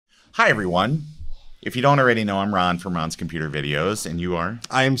Hi, everyone. If you don't already know, I'm Ron from Ron's Computer Videos, and you are?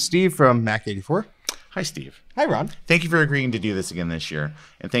 I am Steve from Mac84. Hi, Steve. Hi, Ron. Thank you for agreeing to do this again this year,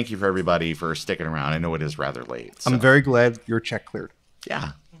 and thank you for everybody for sticking around. I know it is rather late. So. I'm very glad your check cleared.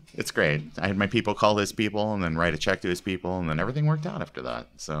 Yeah, it's great. I had my people call his people and then write a check to his people, and then everything worked out after that.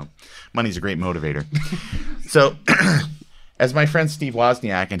 So money's a great motivator. So as my friend Steve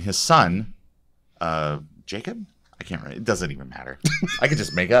Wozniak and his son, Jacob? I can't remember. It doesn't even matter. I could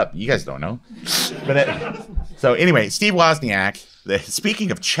just make up. You guys don't know. But so anyway, Steve Wozniak, speaking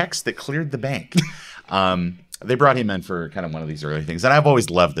of checks that cleared the bank, they brought him in for kind of one of these early things. And I've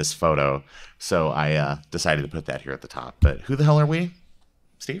always loved this photo, so I decided to put that here at the top. But who the hell are we,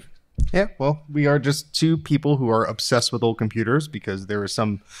 Steve? Yeah, well, we are just two people who are obsessed with old computers because there are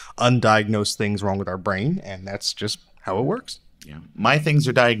some undiagnosed things wrong with our brain, and that's just how it works. Yeah, my things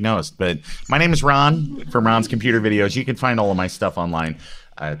are diagnosed, but my name is Ron from Ron's Computer Videos. You can find all of my stuff online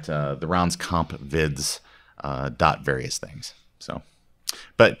at the Ron's Comp Vids various things. So,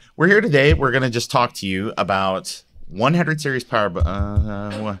 but we're here today. We're going to just talk to you about 100 Series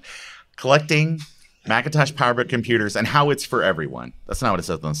PowerBook, collecting Macintosh PowerBook computers and how it's for everyone. That's not what it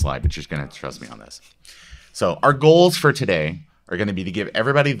says on the slide, but you're just going to have to trust me on this. So our goals for today are going to be to give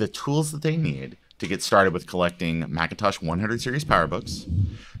everybody the tools that they need to get started with collecting Macintosh 100 Series PowerBooks,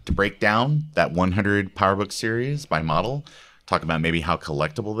 to break down that 100 PowerBook series by model, talk about maybe how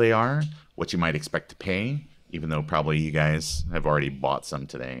collectible they are, what you might expect to pay, even though probably you guys have already bought some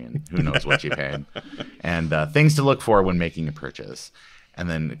today and who knows what you paid, and things to look for when making a purchase. And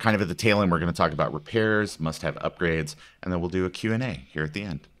then kind of at the tail end, we're going to talk about repairs, must-have upgrades, and then we'll do a Q&A here at the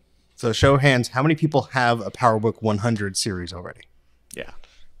end. So show of hands, how many people have a PowerBook 100 series already? Yeah.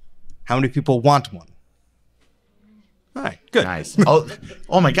 How many people want one? All right, good. Nice.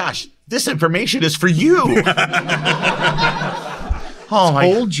 Oh my gosh, this information is for you. Oh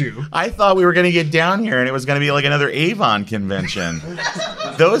my! Told you. I thought we were going to get down here and it was going to be like another Avon convention.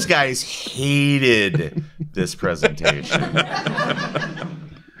 Those guys hated this presentation.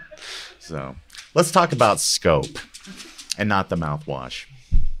 So let's talk about scope and not the mouthwash.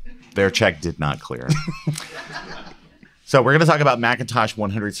 Their check did not clear. So we're going to talk about Macintosh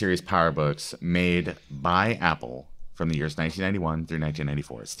 100 Series PowerBooks made by Apple from the years 1991 through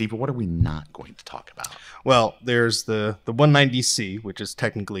 1994. Steve, what are we not going to talk about? Well, there's the 190C, which is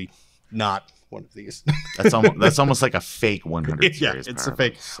technically not one of these. That's almost like a fake 100 series. Yeah, it's PowerBook, a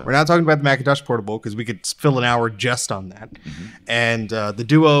fake. So. We're not talking about the Macintosh Portable because we could fill an hour just on that. Mm-hmm. And the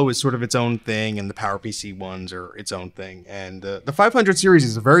Duo is sort of its own thing, and the PowerPC ones are its own thing. And the 500 series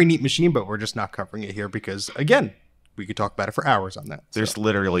is a very neat machine, but we're just not covering it here because, again, we could talk about it for hours on that. There's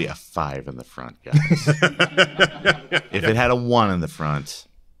literally a 5 in the front, guys. If it had a 1 in the front,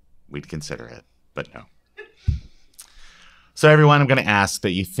 we'd consider it, but no. So everyone, I'm going to ask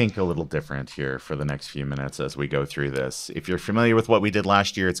that you think a little different here for the next few minutes as we go through this. If you're familiar with what we did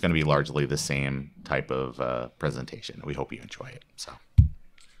last year, it's going to be largely the same type of presentation. We hope you enjoy it. So.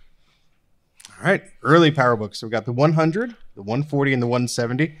 All right, early PowerBooks. So we got the 100, the 140, and the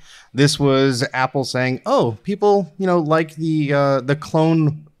 170. This was Apple saying, "Oh, people, like the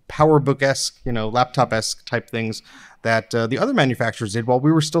clone PowerBook-esque, laptop-esque type things that the other manufacturers did while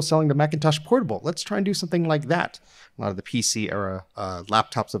we were still selling the Macintosh Portable. Let's try and do something like that." A lot of the PC era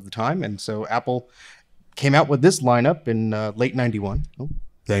laptops of the time, and so Apple came out with this lineup in late '91. Oh,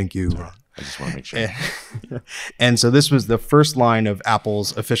 thank you, Ron. I just want to make sure. And so this was the first line of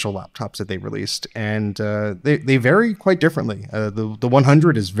Apple's official laptops that they released, and they vary quite differently. The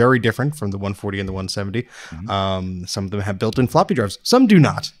 100 is very different from the 140 and the 170. Mm-hmm. Some of them have built-in floppy drives. Some do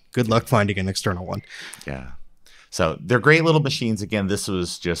not. Good luck finding an external one. Yeah. So they're great little machines. Again, this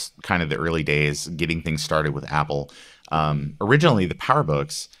was just kind of the early days getting things started with Apple. Originally, the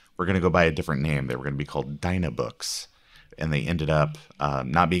PowerBooks were going to go by a different name. They were going to be called Dynabooks. And they ended up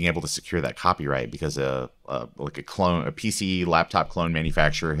not being able to secure that copyright because like a PC laptop clone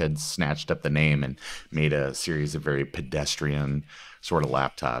manufacturer had snatched up the name and made a series of very pedestrian sort of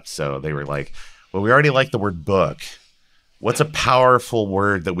laptops. So they were like, well, we already like the word book. What's a powerful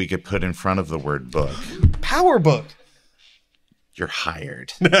word that we could put in front of the word book? PowerBook. You're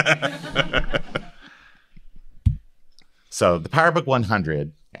hired. So the PowerBook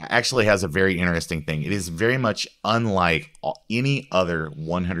 100 actually has a very interesting thing. It is very much unlike any other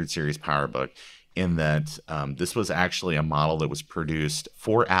 100 series PowerBook in that this was actually a model that was produced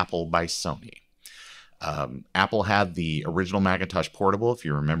for Apple by Sony. Apple had the original Macintosh Portable, if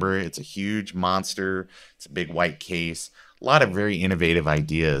you remember. It's a huge monster. It's a big white case. A lot of very innovative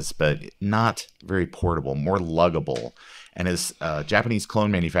ideas, but not very portable, more luggable. And as Japanese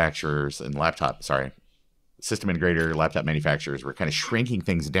clone manufacturers and system integrator, laptop manufacturers were kind of shrinking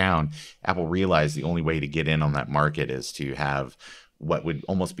things down, Apple realized the only way to get in on that market is to have what would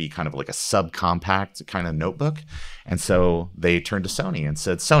almost be kind of like a subcompact kind of notebook. And so they turned to Sony and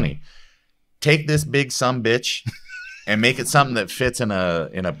said, Sony, take this big sumbitch and make it something that fits in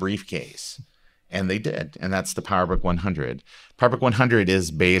a briefcase. And they did. And that's the PowerBook 100. PowerBook 100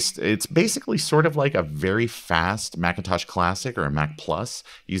 is it's basically sort of like a very fast Macintosh Classic or a Mac Plus.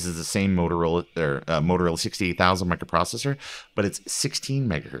 Uses the same Motorola 68000 microprocessor, but it's 16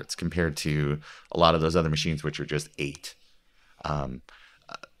 megahertz compared to a lot of those other machines, which are just 8.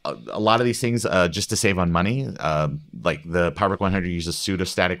 A lot of these things, just to save on money, like the PowerBook 100 uses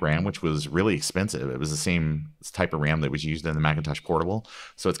pseudo-static RAM, which was really expensive. It was the same type of RAM that was used in the Macintosh Portable,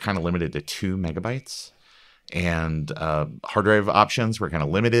 so it's kind of limited to 2 megabytes. And hard drive options were kind of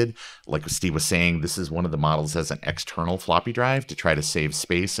limited. Like Steve was saying, this is one of the models that has an external floppy drive to try to save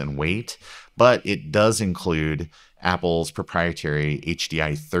space and weight, but it does include Apple's proprietary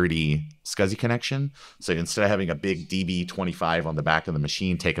HDI 30 SCSI connection. So instead of having a big DB25 on the back of the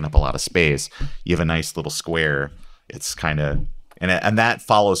machine taking up a lot of space, you have a nice little square. It's kind of, and that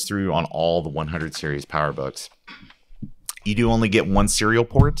follows through on all the 100 series PowerBooks. You do only get one serial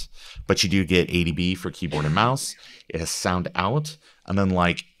port, but you do get ADB for keyboard and mouse. It has sound out. And then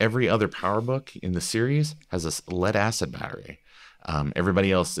like every other PowerBook in the series has a lead acid battery.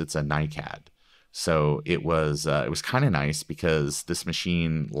 Everybody else, it's a NiCad. So it was kind of nice because this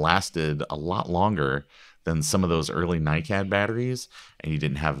machine lasted a lot longer than some of those early NiCad batteries, and you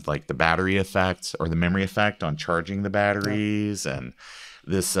didn't have like the battery effect or the memory effect on charging the batteries. And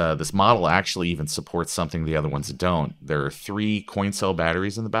this model actually even supports something the other ones don't. There are 3 coin cell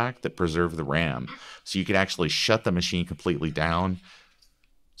batteries in the back that preserve the RAM, so you could actually shut the machine completely down,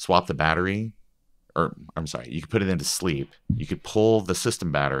 swap the battery, or I'm sorry, you could put it into sleep. You could pull the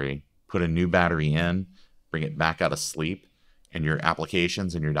system battery, put a new battery in, bring it back out of sleep, and your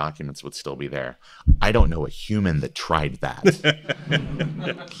applications and your documents would still be there. I don't know a human that tried that,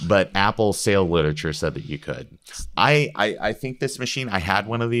 but Apple sale literature said that you could. I think this machine, I had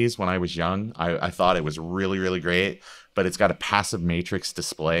one of these when I was young. I thought it was really, really great, but it's got a passive matrix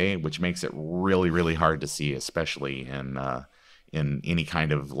display, which makes it really, really hard to see, especially in any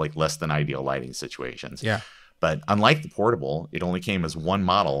kind of like less than ideal lighting situations. Yeah. But unlike the portable, it only came as one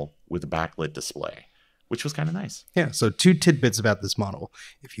model with a backlit display, which was kind of nice. Yeah, so 2 tidbits about this model.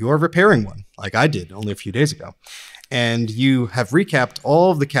 If you are repairing one, like I did only a few days ago, and you have recapped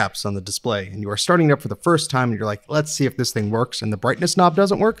all of the caps on the display, and you are starting it up for the first time, and you're like, let's see if this thing works, and the brightness knob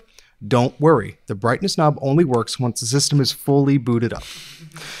doesn't work, don't worry. The brightness knob only works once the system is fully booted up.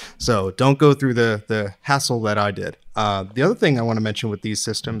 So don't go through the hassle that I did. The other thing I want to mention with these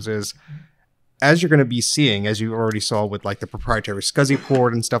systems is, as you're going to be seeing, as you already saw with like the proprietary SCSI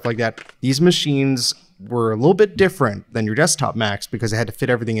port and stuff like that, these machines were a little bit different than your desktop Macs because they had to fit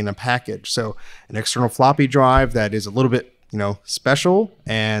everything in a package. So an external floppy drive that is a little bit, special,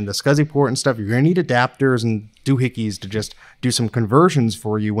 and the SCSI port and stuff, you're going to need adapters and doohickeys to just do some conversions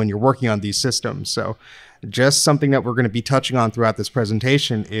for you when you're working on these systems. So just something that we're going to be touching on throughout this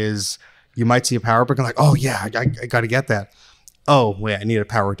presentation is you might see a PowerBook and like, oh yeah, I got to get that. Oh, wait, I need a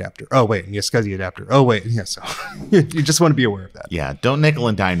power adapter. Oh, wait, I need a SCSI adapter. Oh, wait. Yeah, so you just want to be aware of that. Yeah, don't nickel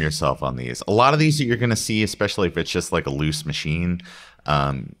and dime yourself on these. A lot of these that you're going to see, especially if it's just like a loose machine,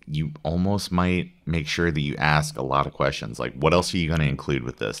 you almost might make sure that you ask a lot of questions. Like, what else are you going to include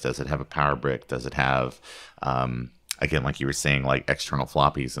with this? Does it have a power brick? Does it have, again, like you were saying, like external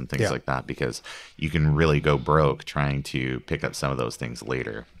floppies and things like that? Because you can really go broke trying to pick up some of those things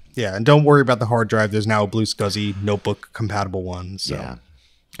later. Yeah, and don't worry about the hard drive. There's now a Blue SCSI notebook compatible one. So. Yeah,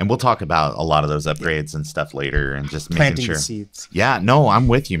 and we'll talk about a lot of those upgrades and stuff later, and just planting making sure. The seeds. Yeah, no, I'm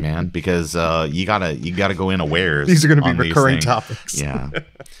with you, man, because you gotta go in awares. These are going to be recurring topics. Yeah,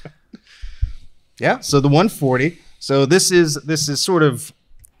 yeah. So the 140. So this is sort of.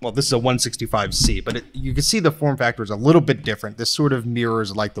 Well, this is a 165C, but you can see the form factor is a little bit different. This sort of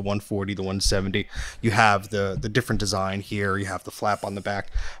mirrors like the 140, the 170. You have the different design here. You have the flap on the back.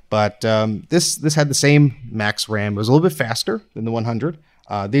 But this had the same max RAM. It was a little bit faster than the 100.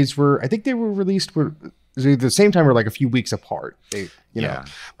 These were, I think they were released at the same time or like a few weeks apart. They, you know.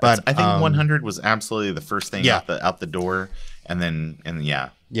 But I think 100 was absolutely the first thing out the door. And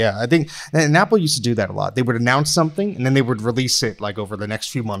yeah, I think, and Apple used to do that a lot. They would announce something and then they would release it like over the next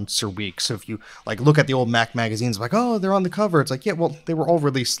few months or weeks. So if you like look at the old Mac magazines, like, oh, they're on the cover. It's like, yeah, well, they were all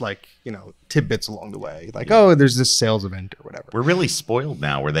released like, tidbits along the way. Like, oh, there's this sales event or whatever. We're really spoiled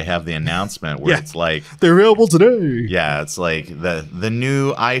now where they have the announcement where it's like, they're available today. Yeah, it's like the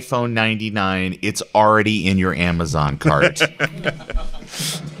new iPhone 99. It's already in your Amazon cart.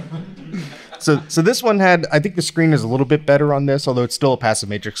 So this one had, I think the screen is a little bit better on this, although it's still a passive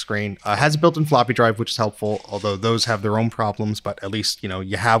matrix screen. Has a built-in floppy drive, which is helpful, although those have their own problems, but at least,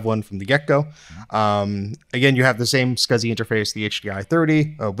 you have one from the get-go. Again, you have the same SCSI interface, the HDI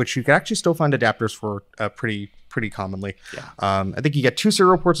 30, which you can actually still find adapters for pretty commonly. Yeah. I think you get 2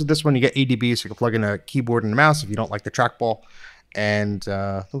 serial ports with this one. You get ADB, so you can plug in a keyboard and a mouse if you don't like the trackball. And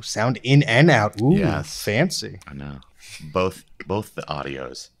sound in and out. Ooh, yes. Fancy. I know. Both the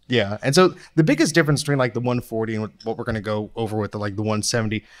audios. Yeah, and so the biggest difference between like the 140 and what we're going to go over with the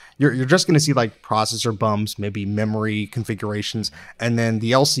 170, you're just going to see like processor bumps, maybe memory configurations, and then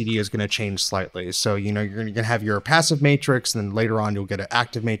the LCD is going to change slightly. So you're going to have your passive matrix, and then later on you'll get an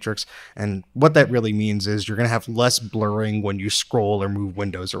active matrix. And what that really means is you're going to have less blurring when you scroll or move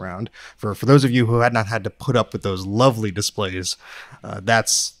windows around. For those of you who had not had to put up with those lovely displays,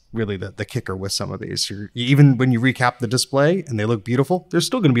 that's really the kicker with some of these. Even when you recap the display and they look beautiful, there's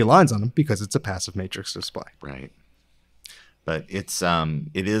still going to be lines on them because it's a passive matrix display. Right. But it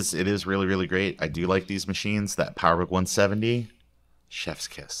is really, really great. I do like these machines. That PowerBook 170, chef's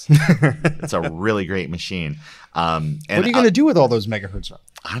kiss. It's a really great machine. And what are you going to do with all those megahertz?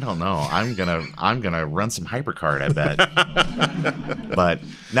 I don't know. I'm gonna run some HyperCard, I bet. But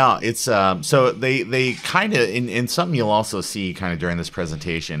no, it's so they kind of in something you'll also see kind of during this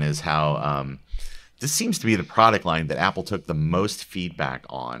presentation is how this seems to be the product line that Apple took the most feedback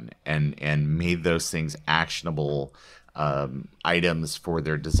on and made those things actionable items for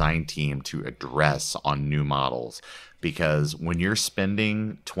their design team to address on new models. Because when you're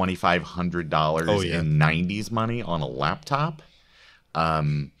spending $2,500 in 90s money on a laptop,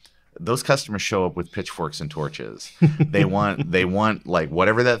 those customers show up with pitchforks and torches. They want like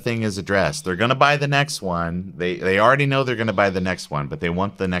whatever that thing is addressed. They're going to buy the next one. They already know they're going to buy the next one, but they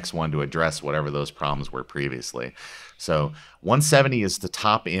want the next one to address whatever those problems were previously. So 170 is the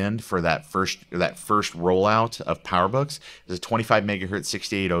top end for that first rollout of PowerBooks. It's a 25 megahertz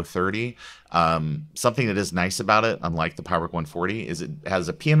 68030. Something that is nice about it, unlike the PowerBook 140, is it has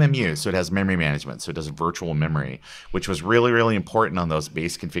a PMMU, so it has memory management, so it does virtual memory, which was really, really important on those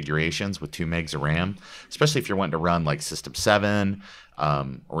base configurations with 2 megs of RAM, especially if you're wanting to run like System 7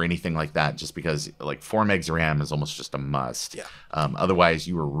 or anything like that, just because like 4 megs of RAM is almost just a must. Yeah. Otherwise,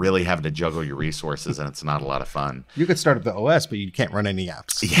 you were really having to juggle your resources, and it's not a lot of fun. You could start up the OS, but you can't run any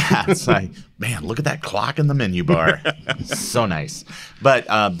apps. Yeah, it's like, man, look at that clock in the menu bar. So nice. But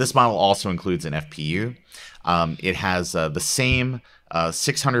this model also includes an FPU. It has the same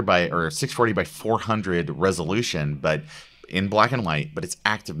 640 by 400 resolution, but in black and white, but it's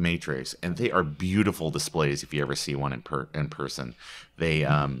active matrix, and they are beautiful displays if you ever see one in person. They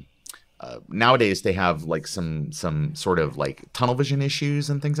nowadays they have like some sort of like tunnel vision issues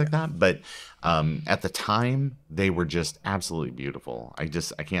and things like that, but at the time they were just absolutely beautiful. I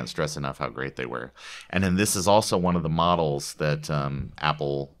can't stress enough how great they were. And then this is also one of the models that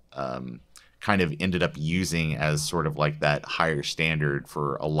Apple kind of ended up using as sort of like that higher standard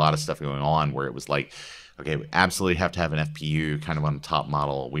for a lot of stuff going on, where it was like, okay, we absolutely have to have an FPU kind of on the top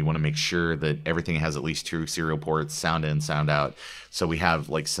model. We want to make sure that everything has at least 2 serial ports, sound in, sound out. So we have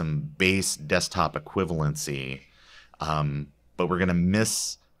like some base desktop equivalency, but we're going to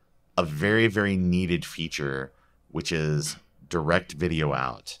miss a very, very needed feature, which is direct video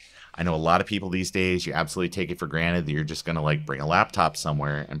out. I know a lot of people these days, you absolutely take it for granted that you're just going to like bring a laptop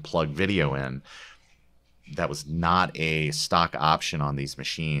somewhere and plug video in. That was not a stock option on these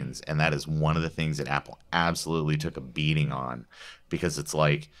machines, and that is one of the things that Apple absolutely took a beating on, because it's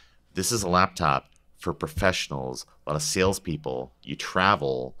like, this is a laptop for professionals, a lot of salespeople. You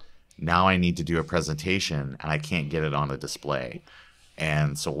travel. Now I need to do a presentation, and I can't get it on a display.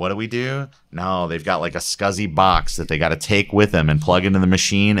 And so what do? No, they've got like a SCSI box that they got to take with them and plug into the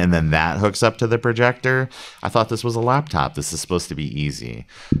machine, and then that hooks up to the projector. I thought this was a laptop. This is supposed to be easy.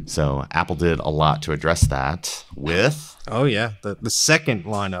 So Apple did a lot to address that with... Oh, yeah, the second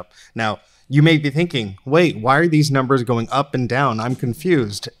lineup. Now, you may be thinking, wait, why are these numbers going up and down? I'm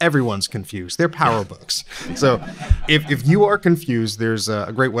confused. Everyone's confused. They're PowerBooks. So if you are confused, there's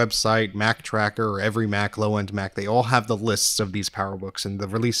a great website, Mac Tracker, or every Mac, low-end Mac. They all have the lists of these PowerBooks and the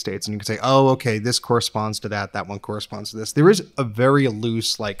release dates. And you can say, oh, okay, this corresponds to that. That one corresponds to this. There is a very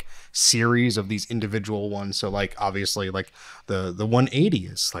loose like series of these individual ones. So like obviously like the 180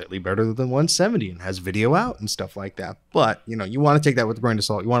 is slightly better than the 170 and has video out and stuff like that. But you want to take that with a grain of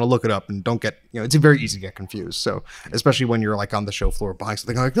salt. You want to look it up and don't don't get, it's very easy to get confused. So especially when you're like on the show floor buying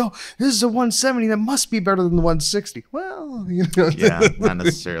something, like, no, this is a 170 that must be better than the 160. Well, yeah, not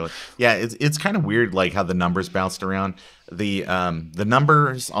necessarily. Yeah, it's kind of weird, like how the numbers bounced around. The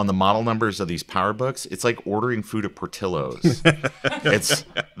numbers on the model numbers of these PowerBooks, it's like ordering food at Portillo's.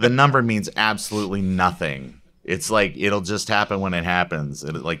 The number means absolutely nothing. It's like it'll just happen when it happens.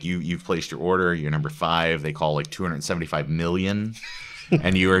 Like you've placed your order, you're number 5. They call like 275 million,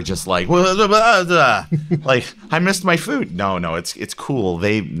 and you are just like, like I missed my food. No, it's cool.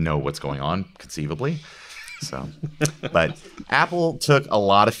 They know what's going on, conceivably. So, but Apple took a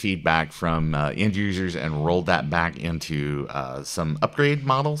lot of feedback from end users and rolled that back into some upgrade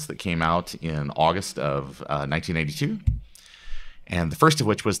models that came out in August of 1982. And the first of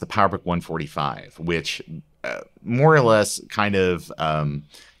which was the PowerBook 145, which more or less kind of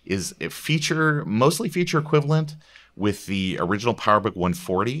is mostly feature equivalent with the original PowerBook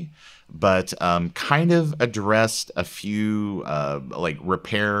 140, but kind of addressed a few like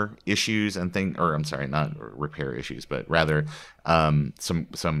repair issues and things, or I'm sorry, not repair issues, but rather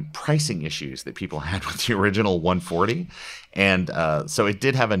some pricing issues that people had with the original 140. And so it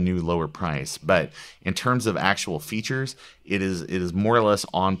did have a new lower price, but in terms of actual features, it is more or less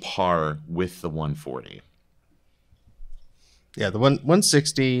on par with the 140. Yeah, the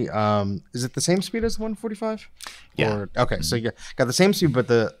 160, is it the same speed as the 145? Yeah. Okay, so you got the same speed,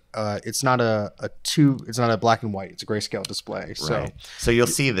 but it's not it's not a black and white, it's a grayscale display. Right. So you'll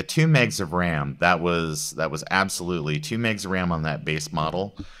see the 2 megs of RAM, that was absolutely 2 megs of RAM on that base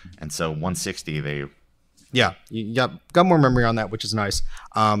model. And so 160, yeah, you got more memory on that, which is nice.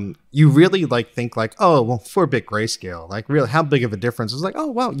 You really think oh, well, 4-bit grayscale, like really how big of a difference? It's like, oh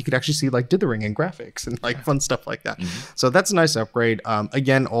wow, you could actually see like dithering and graphics and fun stuff like that. So that's a nice upgrade.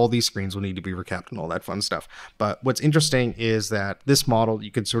 Again, all these screens will need to be recapped and all that fun stuff. But what's interesting is that this model,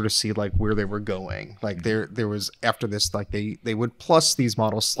 you could sort of see like where they were going. Like there was after this, like they would plus these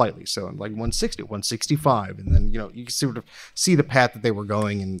models slightly. So like 160, 165, and then you can sort of see the path that they were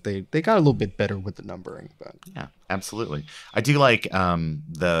going, and they got a little bit better with the numbering. But yeah, absolutely. I do like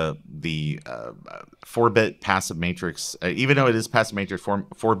the 4-bit passive matrix, even though it is passive matrix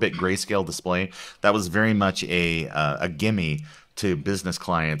 4-bit grayscale display. That was very much a gimme to business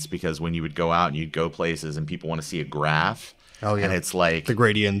clients, because when you would go out and you'd go places and people want to see a graph. Oh yeah, and it's like the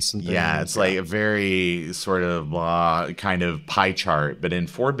gradients and things. Yeah, it's like a very sort of kind of pie chart, but in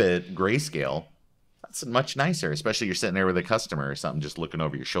 4-bit grayscale. It's much nicer, especially you're sitting there with a customer or something just looking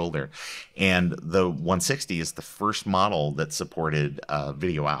over your shoulder. And the 160 is the first model that supported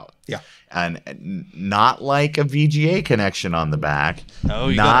video out. Yeah. And not like a VGA connection on the back. Oh,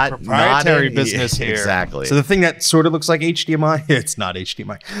 you got a proprietary business here. Exactly. So the thing that sort of looks like HDMI, it's not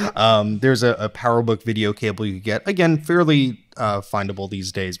HDMI. There's a PowerBook video cable you could get. Again, fairly findable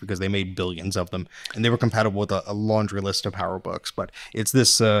these days because they made billions of them, and they were compatible with a laundry list of PowerBooks. But it's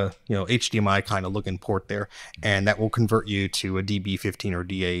this HDMI kind of looking port there, and that will convert you to a DB15 or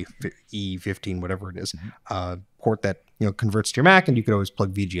DAE15, whatever it is, port that converts to your Mac, and you could always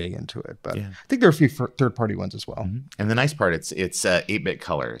plug VGA into it. But I think there are a few third-party ones as well. And the nice part, it's 8-bit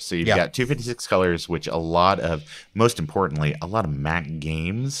color, so you've got 256 colors, which most importantly, a lot of Mac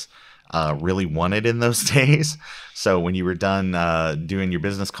games really wanted in those days. So when you were done doing your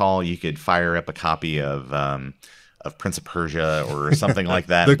business call, you could fire up a copy of Prince of Persia or something like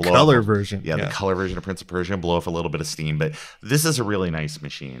that. The color version. Yeah, the color version of Prince of Persia, and blow off a little bit of steam. But this is a really nice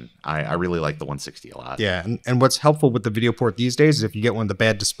machine. I really like the 160 a lot. Yeah, and what's helpful with the video port these days is if you get one of the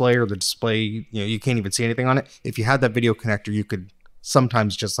bad display, or the display, you can't even see anything on it. If you had that video connector, you could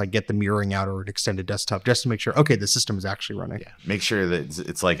sometimes just get the mirroring out or an extended desktop just to make sure, okay, the system is actually running. Yeah, make sure that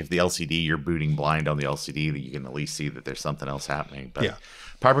it's like if the LCD, you're booting blind on the LCD, that you can at least see that there's something else happening. But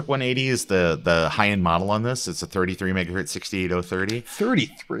PowerBook 180 is the high-end model on this. It's a 33 megahertz 68030.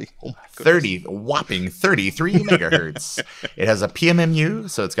 33. Oh my goodness. 30, whopping 33 megahertz. It has a PMMU,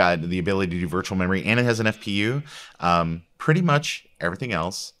 so it's got the ability to do virtual memory, and it has an FPU. Pretty much everything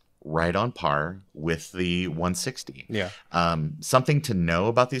else right on par with the 160. Yeah. Something to know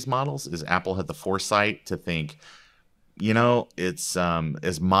about these models is Apple had the foresight to think, it's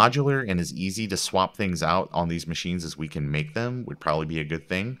as modular and as easy to swap things out on these machines as we can make them would probably be a good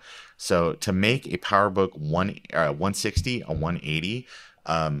thing. So to make a PowerBook 160, a 180,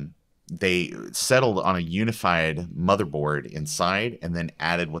 they settled on a unified motherboard inside, and then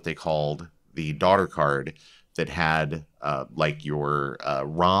added what they called the daughter card that had like your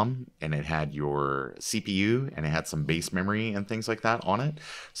ROM, and it had your CPU, and it had some base memory and things like that on it.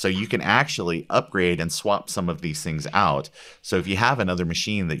 So you can actually upgrade and swap some of these things out. So if you have another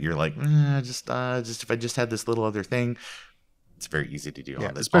machine that you're like, just if I just had this little other thing, It's very easy to do Yeah,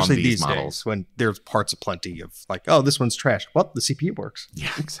 on especially on these models. days when there's parts aplenty of like, oh, this one's trash. Well, the CPU works.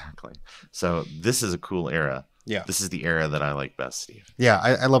 Yeah, exactly. So this is a cool era. Yeah. This is the era that I like best, Steve. Yeah,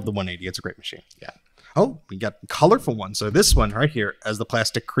 I love the 180. It's a great machine. Yeah. Oh, we got colorful one. So this one right here, as the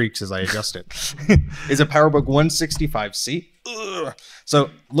plastic creaks as I adjust it, is a PowerBook 165C. Ugh. So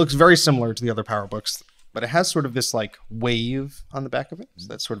looks very similar to the other PowerBooks, but it has sort of this like wave on the back of it. So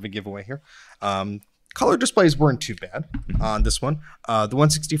that's sort of a giveaway here. Color displays weren't too bad on this one. The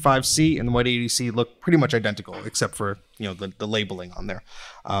 165C and the 180C look pretty much identical, except for the labeling on there.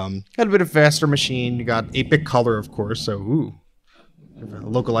 Got a bit of faster machine. You got 8-bit color, of course. So ooh, a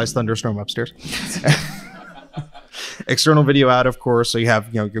localized thunderstorm upstairs. External video out, of course, so you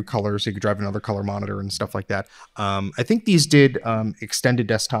have your colors, so you could drive another color monitor and stuff like that. I think these did extended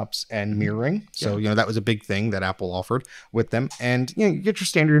desktops and mirroring, so that was a big thing that Apple offered with them. And you get your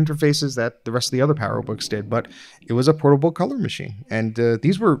standard interfaces that the rest of the other PowerBooks did, but it was a portable color machine, and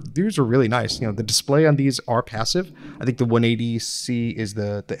these were really nice. The display on these are passive. I think the 180C is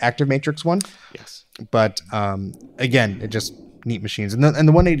the active matrix one. Yes, but again, it just neat machines. And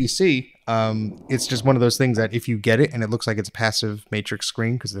the 180C, it's just one of those things that if you get it and it looks like it's a passive matrix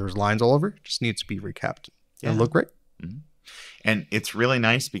screen because there's lines all over, it just needs to be recapped and look great. Mm-hmm. And it's really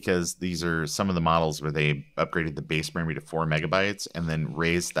nice because these are some of the models where they upgraded the base memory to 4 megabytes and then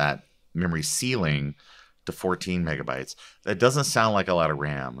raised that memory ceiling to 14 megabytes. That doesn't sound like a lot of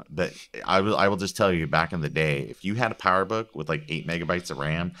RAM, but I will just tell you, back in the day, if you had a PowerBook with like 8 megabytes of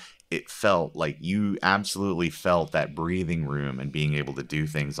RAM, it felt like you absolutely felt that breathing room and being able to do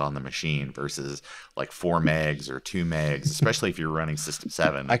things on the machine versus like 4 megs or 2 megs, especially if you're running System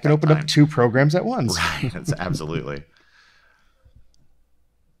 7. I can open up 2 programs at once. Right, it's absolutely.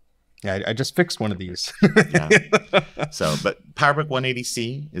 Yeah, I just fixed one of these. Yeah. So, but PowerBook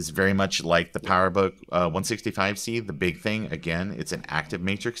 180C is very much like the PowerBook 165C. The big thing, again, it's an active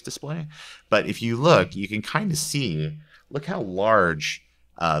matrix display. But if you look, you can kind of see, look how large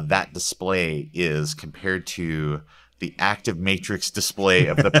that display is compared to the active matrix display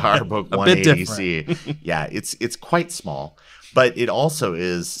of the PowerBook 180C. Yeah, it's quite small, but it also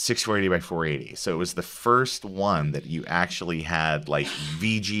is 640 by 480. So it was the first one that you actually had like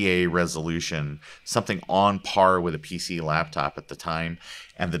VGA resolution, something on par with a PC laptop at the time.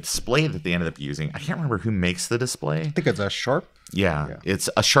 And the display that they ended up using, I can't remember who makes the display. I think it's a Sharp. Yeah, it's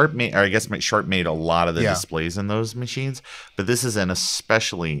a Sharp made, or I guess Sharp made a lot of the displays in those machines, but this is an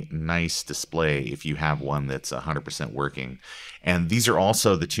especially nice display if you have one that's 100% working. And these are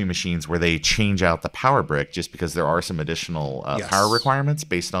also the 2 machines where they change out the power brick just because there are some additional power requirements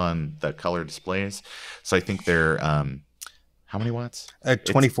based on the color displays. So I think they're, how many watts?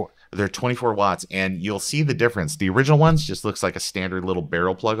 24. They're 24 watts, and you'll see the difference. The original ones just looks like a standard little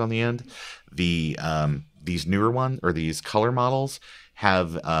barrel plug on the end. These newer ones, or these color models,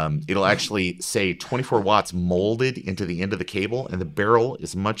 have it'll actually say 24 watts molded into the end of the cable, and the barrel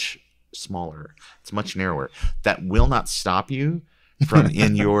is much smaller. It's much narrower. That will not stop you from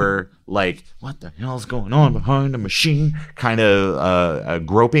in your like, what the hell is going on behind the machine kind of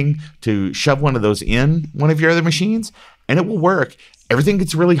groping to shove one of those in one of your other machines, and it will work. Everything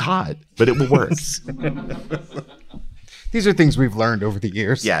gets really hot, but it will work. These are things we've learned over the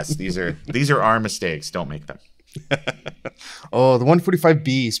years. Yes, these are our mistakes. Don't make them. Oh, the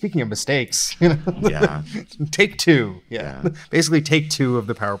 145B. Speaking of mistakes, Yeah. Take 2. Yeah. Basically, take 2 of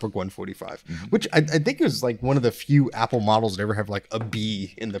the PowerBook 145, which I think is like one of the few Apple models that ever have like a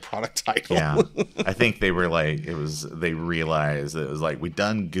B in the product title. Yeah, I think they were like, they realized that it was like, we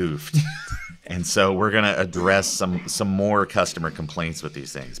done goofed. And so we're going to address some more customer complaints with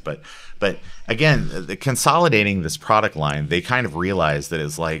these things. But again, consolidating this product line, they kind of realized that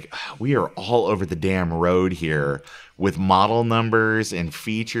it's like, we are all over the damn road here with model numbers and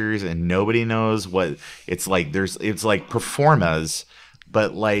features, and nobody knows what it's like. It's like Performas,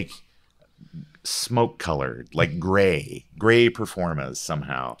 but like smoke colored, like gray Performas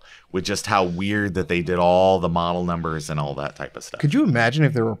somehow, with just how weird that they did all the model numbers and all that type of stuff. Could you imagine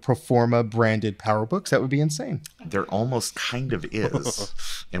if there were Performa branded PowerBooks? That would be insane. There almost kind of is.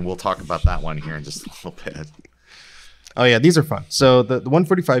 And we'll talk about that one here in just a little bit. Oh yeah, these are fun. So the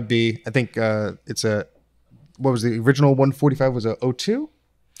 145B, I think it's what was the original 145? Was a 02?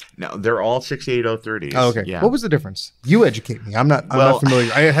 No, they're all 68030s. Oh, okay. Yeah. What was the difference? You educate me. I'm not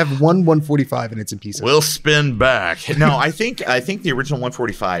familiar. I have one 145 and it's in pieces. We'll spin back. No, I think the original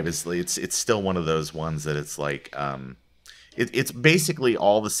 145 is it's still one of those ones that it's like it's basically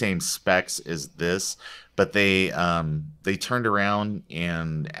all the same specs as this, but they turned around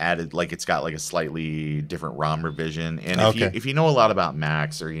and added, like, it's got like a slightly different ROM revision. And if you know a lot about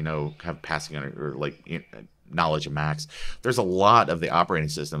Macs, or have passing on, or like knowledge of Macs, there's a lot of the operating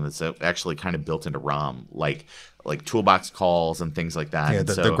system that's actually kind of built into ROM, like toolbox calls and things like that. Yeah,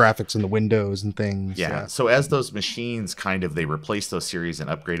 the graphics in the windows and things. Yeah. So as those machines they replaced those series and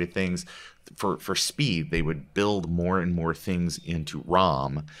upgraded things for speed, they would build more and more things into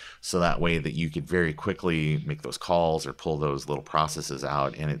ROM, so that way that you could very quickly make those calls or pull those little processes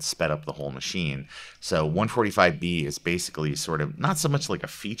out, and it sped up the whole machine. So 145B is basically sort of not so much like a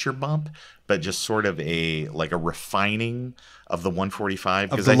feature bump, but just sort of a refining of the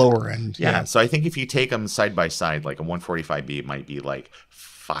 145 of the lower end. Yeah. So I think if you take them side by side, like a 145B might be like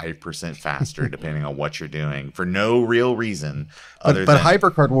 5% faster depending on what you're doing for no real reason. But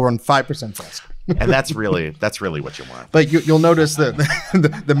HyperCard will run 5% faster. And that's really what you want. But you'll notice that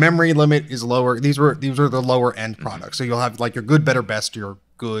the memory limit is lower. These are the lower end products. So you'll have like your good, better, best, your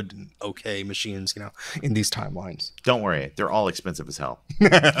good and okay machines, in these timelines. Don't worry, they're all expensive as hell.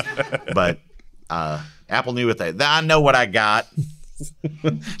 But Apple knew what I know what I got.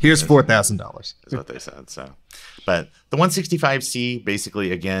 Here's $4,000. Is what they said. So, but the 165C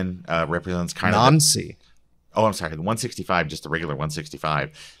basically again represents kind of non-C. Oh, I'm sorry. The 165, just the regular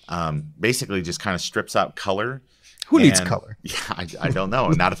 165, basically just kind of strips out color. Who needs color? Yeah, I don't know.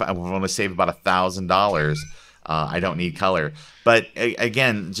 Not if I want to save about $1,000. I don't need color. But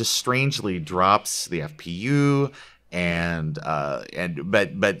again, just strangely drops the FPU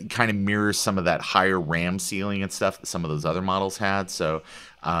but kind of mirrors some of that higher RAM ceiling and stuff that some of those other models had. So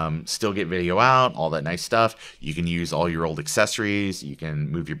still get video out, all that nice stuff. You can use all your old accessories. You can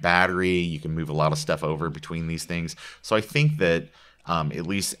move your battery. You can move a lot of stuff over between these things. So I think that at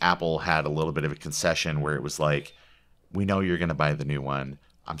least Apple had a little bit of a concession where it was like, we know you're going to buy the new one.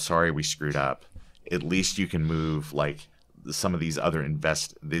 I'm sorry we screwed up. At least you can move like some of these other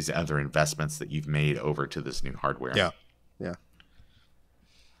investments that you've made over to this new hardware. Yeah.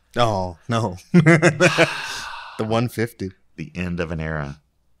 Oh no, the 150. The end of an era.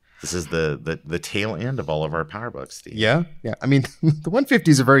 This is the tail end of all of our PowerBooks, Steve. Yeah. I mean, the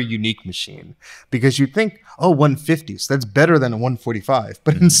 150 is a very unique machine because you'd think, 150, so that's better than a 145,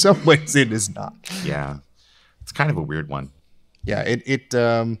 but in some ways it is not. Yeah, it's kind of a weird one. Yeah, it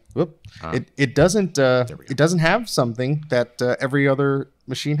doesn't have something that every other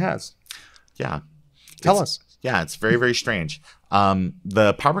machine has. Yeah, tell us. Yeah, it's very, very strange.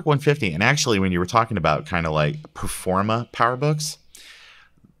 The PowerBook 150, and actually when you were talking about kind of like Performa PowerBooks,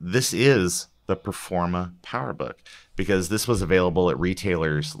 this is the Performa PowerBook because this was available at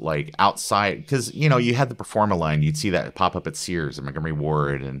retailers like outside, because you had the Performa line, you'd see that pop up at Sears and Montgomery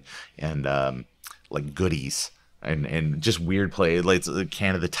Ward and like Goodies. And just weird play, like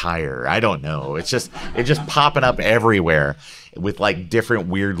Canada Tire. I don't know. It's just popping up everywhere with like different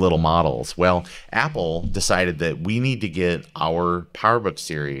weird little models. Well, Apple decided that we need to get our PowerBook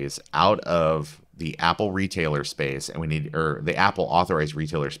series out of the Apple retailer space, and the Apple authorized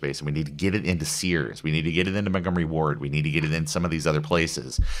retailer space, and we need to get it into Sears. We need to get it into Montgomery Ward. We need to get it in some of these other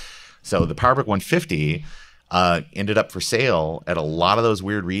places. So the PowerBook 150 ended up for sale at a lot of those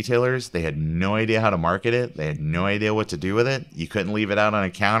weird retailers. They had no idea how to market it. They had no idea what to do with it. You couldn't leave it out on a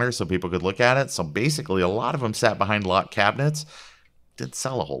counter so people could look at it. So basically, a lot of them sat behind locked cabinets. Didn't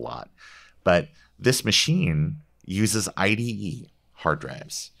sell a whole lot. But this machine uses IDE hard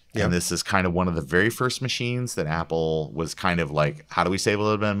drives. Yep. And this is kind of one of the very first machines that Apple was kind of like, how do we save a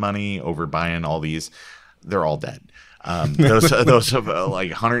little bit of money over buying all these? They're all dead. Those have like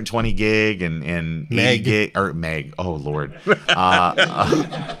 120 gig and 80 gig or meg. Oh Lord,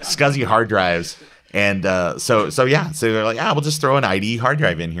 SCSI hard drives. And so they're like, we'll just throw an IDE hard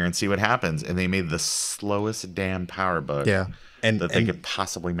drive in here and see what happens. And they made the slowest damn PowerBook that they could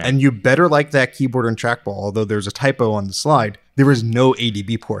possibly make. And you better like that keyboard and trackball. Although there's a typo on the slide, there is no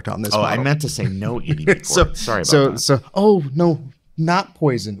ADB port on this. Oh, model. I meant to say no ADB port. Sorry about that. So no. Not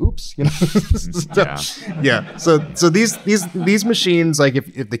poison. Oops. So these machines, like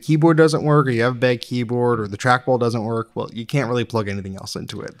if the keyboard doesn't work, or you have a bad keyboard, or the trackball doesn't work, well, you can't really plug anything else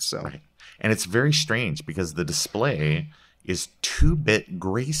into it. So, right. And it's very strange because the display is 2-bit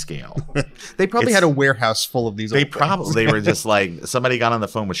grayscale. They probably had a warehouse full of these. They were just like, somebody got on the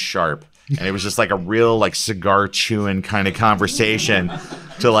phone with Sharp, and it was just like a real like cigar chewing kind of conversation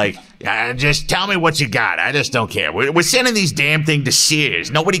to like, just tell me what you got. I just don't care. We're sending these damn thing to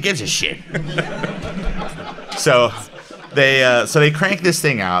Sears. Nobody gives a shit. So they crank this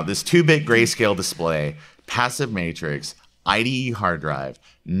thing out, this 2-bit grayscale display, passive matrix, IDE hard drive,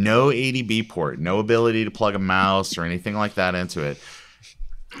 no ADB port, no ability to plug a mouse or anything like that into it.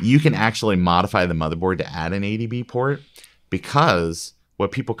 You can actually modify the motherboard to add an ADB port, because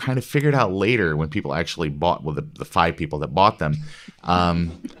what people kind of figured out later when people actually bought, well, the 5 people that bought them,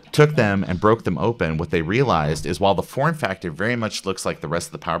 took them and broke them open, what they realized is while the form factor very much looks like the rest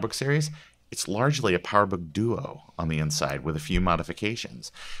of the PowerBook series, it's largely a PowerBook Duo on the inside with a few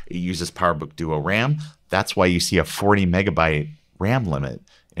modifications. It uses PowerBook Duo RAM. That's why you see a 40 megabyte RAM limit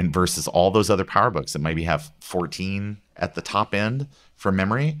and versus all those other PowerBooks that maybe have 14 at the top end for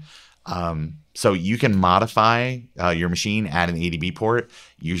memory. So you can modify your machine, add an ADB port,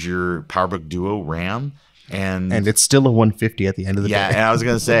 use your PowerBook Duo RAM, and it's still a 150 at the end of the day. Yeah, and I was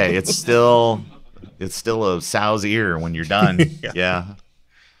gonna say it's still a sow's ear when you're done. Yeah.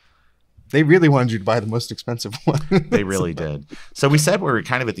 They really wanted you to buy the most expensive one. They really did. So we said we were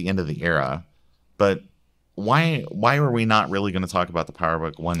kind of at the end of the era, but why were we not really going to talk about the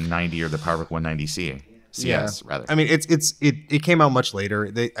PowerBook 190 or the PowerBook 190C? CS, rather. I mean, it came out much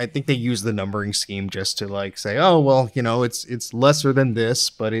later. I think they used the numbering scheme just to like say, oh well, you know, it's lesser than this,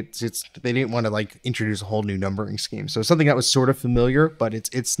 but they didn't want to like introduce a whole new numbering scheme. So something that was sort of familiar, but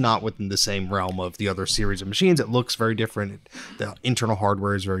it's not within the same realm of the other series of machines. It looks very different. The internal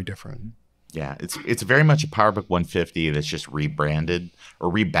hardware is very different. Yeah, it's very much a PowerBook 150 that's just rebranded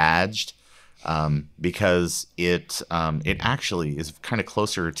or rebadged. Because it actually is kind of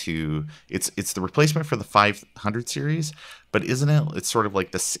closer to it's the replacement for the 500 series, but isn't it? It's sort of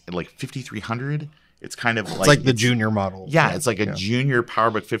like this like 5300. It's kind of like the junior model. Yeah, it's like a junior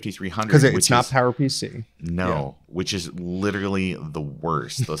PowerBook 5300 because it's not PowerPC. No, which is literally the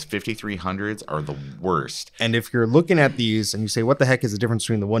worst. Those 5300s are the worst. And if you're looking at these and you say, what the heck is the difference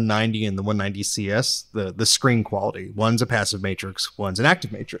between the 190 and the 190 CS? The screen quality. One's a passive matrix, one's an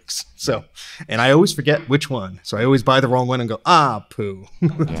active matrix. So, and I always forget which one. So I always buy the wrong one and go, poo.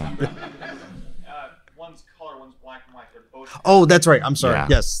 Yeah. One's color, one's black and white. They're both. Oh, that's right. I'm sorry. Yeah.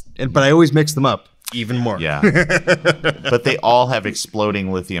 Yes, but I always mix them up. Even more. Yeah. But they all have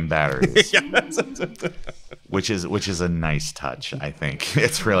exploding lithium batteries. Which is a nice touch, I think.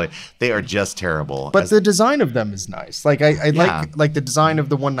 It's really, they are just terrible. But the design of them is nice. Like I like the design of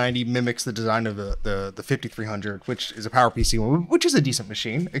the 190 mimics the design of the 5300, which is a PowerPC one, which is a decent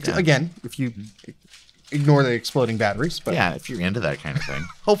machine. Yeah. Again, if you ignore the exploding batteries. But yeah, if you're into that kind of thing.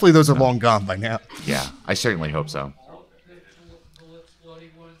 Hopefully those are long gone by now. Yeah, I certainly hope so.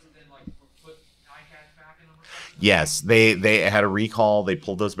 Yes, they had a recall. They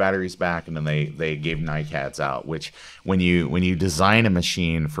pulled those batteries back, and then they gave NiCads out. Which, when you design a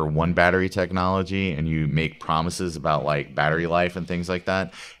machine for one battery technology and you make promises about like battery life and things like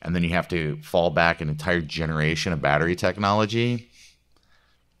that, and then you have to fall back an entire generation of battery technology,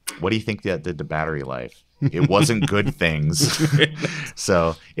 what do you think that did to battery life? It wasn't good things.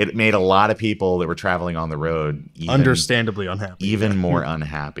 So it made a lot of people that were traveling on the road understandably unhappy. Even more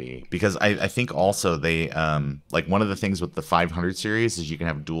unhappy. Because I think also they, like one of the things with the 500 series is you can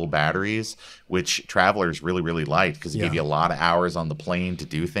have dual batteries, which travelers really, really liked because it gave you a lot of hours on the plane to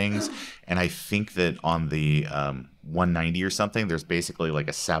do things. And I think that on the 190 or something, there's basically like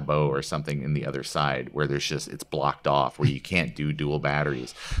a sabot or something in the other side where there's just, it's blocked off where you can't do dual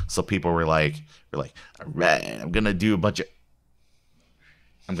batteries. So people were like, all right, I'm gonna do a bunch of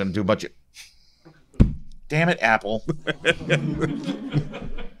damn it, Apple.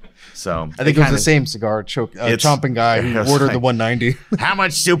 So I think it was the same cigar chomping guy who ordered like, the 190. How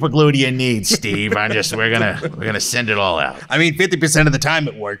much super glue do you need, Steve? We're gonna send it all out. I mean, 50% of the time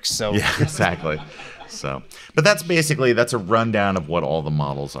it works. So yeah, exactly. So, but that's a rundown of what all the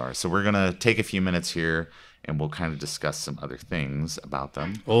models are. So we're gonna take a few minutes here, and we'll kind of discuss some other things about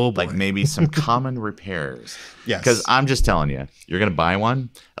them. Oh, boy. Like maybe some common repairs. Yes. Because I'm just telling you, you're going to buy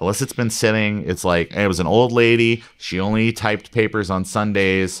one, unless it's been sitting. It's like, it was an old lady. She only typed papers on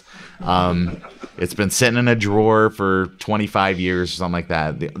Sundays. It's been sitting in a drawer for 25 years or something like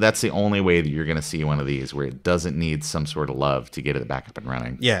that. That's the only way that you're going to see one of these where it doesn't need some sort of love to get it back up and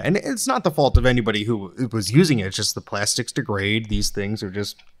running. Yeah, and it's not the fault of anybody who was using it. It's just the plastics degrade. These things are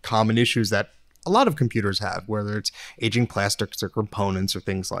just common issues that a lot of computers have, whether it's aging plastics or components or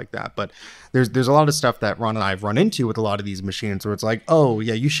things like that. But there's a lot of stuff that Ron and I have run into with a lot of these machines where it's like, oh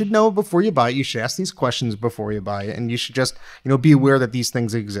yeah, you should know before you buy it. You should ask these questions before you buy it, and you should just be aware that these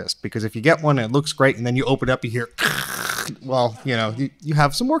things exist. Because if you get one and it looks great, and then you open it up, you hear, well, you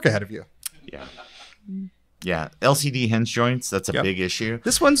have some work ahead of you. Yeah. Yeah, LCD hinge joints, that's a big issue.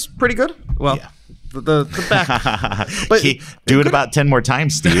 This one's pretty good. Well, yeah. The back. But do it about 10 more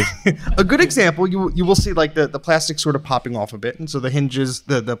times, Steve. A good example, you will see like the plastic sort of popping off a bit. And so the hinges,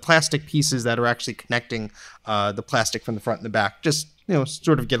 the plastic pieces that are actually connecting the plastic from the front and the back just,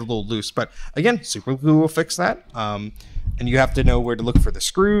 sort of get a little loose. But again, super glue will fix that. And you have to know where to look for the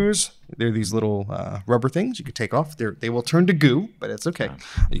screws. They're these little rubber things you could take off. They will turn to goo, but it's okay.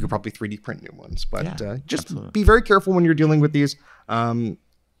 Yeah. You could probably 3D print new ones. But just be very careful when you're dealing with these.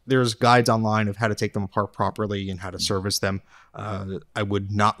 there's guides online of how to take them apart properly and how to service them. I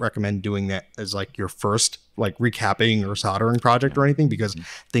would not recommend doing that as like your first like recapping or soldering project or anything, because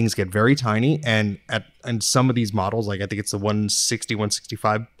things get very tiny. And some of these models, like I think it's the 160,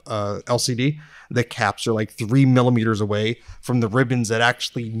 165 LCD, the caps are like 3 millimeters away from the ribbons that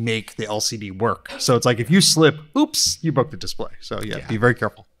actually make the LCD work. So it's like if you slip, oops, you broke the display. So yeah. Be very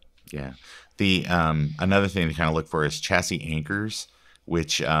careful. Yeah. The another thing to kind of look for is chassis anchors,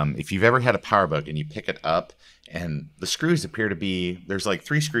 which if you've ever had a PowerBook and you pick it up and the screws appear to be, there's like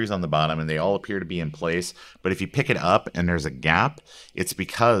 3 screws on the bottom and they all appear to be in place. But if you pick it up and there's a gap, it's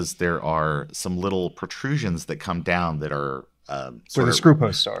because there are some little protrusions that come down that are where the screw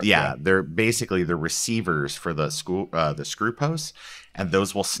posts are. Yeah, they're basically the receivers for the screw posts, and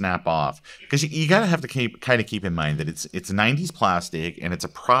those will snap off. Because you gotta have to keep in mind that it's 90s plastic, and it's a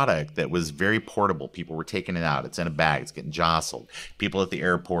product that was very portable. People were taking it out. It's in a bag. It's getting jostled. People at the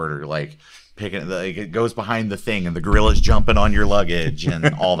airport are like picking it. Like, it goes behind the thing, and the gorilla's jumping on your luggage and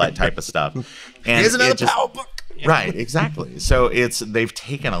all that type of stuff. And here's another PowerBook. Right, exactly. So they've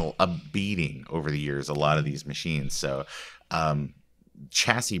taken a beating over the years, a lot of these machines. So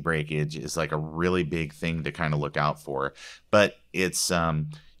chassis breakage is like a really big thing to kind of look out for. But it's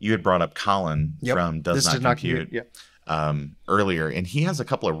you had brought up Colin from Does Not Compute earlier, and he has a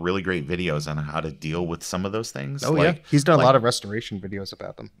couple of really great videos on how to deal with some of those things. Oh, yeah. He's done a lot of restoration videos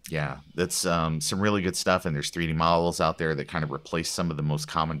about them. Yeah, that's some really good stuff, and there's 3D models out there that kind of replace some of the most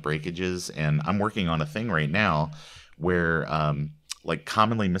common breakages. And I'm working on a thing right now where like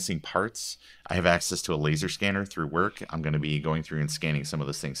commonly missing parts, I have access to a laser scanner through work. I'm going to be going through and scanning some of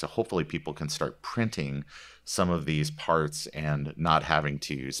those things. So hopefully people can start printing some of these parts and not having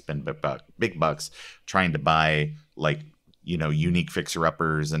to spend big bucks trying to buy like, you know, unique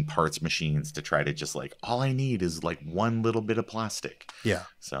fixer-uppers and parts machines to try to just like, all I need is like one little bit of plastic. Yeah.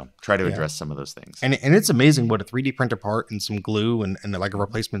 So try to address some of those things. And it's amazing what a 3D printer part and some glue and like a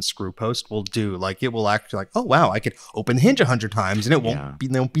replacement screw post will do. Like it will actually like, oh wow, I could open the hinge 100 times and it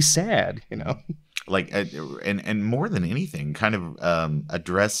won't be sad, you know. Like and more than anything, kind of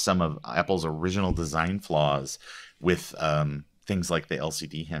address some of Apple's original design flaws with things like the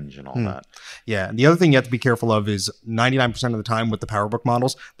LCD hinge and all that. Yeah. And the other thing you have to be careful of is 99% of the time with the PowerBook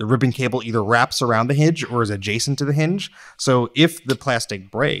models, the ribbon cable either wraps around the hinge or is adjacent to the hinge. So if the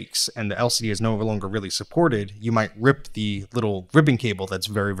plastic breaks and the LCD is no longer really supported, you might rip the little ribbon cable that's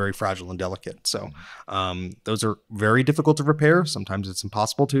very, very fragile and delicate. So those are very difficult to repair. Sometimes it's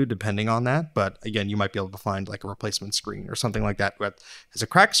impossible to, depending on that. But again, you might be able to find like a replacement screen or something like that that has a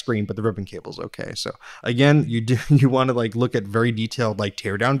cracked screen, but the ribbon cable's okay. So again, you want to like look at very detailed like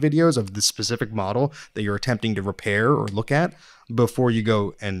teardown videos of the specific model that you're attempting to repair or look at before you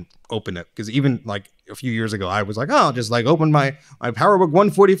go and open it. Because even like a few years ago, I was like, oh, I'll just like open my PowerBook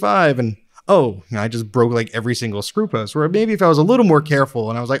 145 and I just broke like every single screw post. Where maybe if I was a little more careful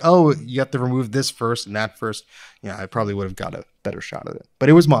and I was like, oh, you have to remove this first and that first, I probably would have got a better shot at it. But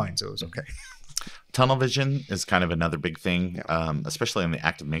it was mine, so it was okay. Tunnel vision is kind of another big thing, especially in the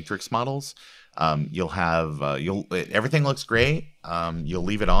active matrix models. You'll have everything looks great. You'll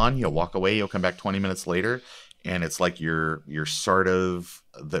leave it on. You'll walk away. You'll come back 20 minutes later, and it's like you're sort of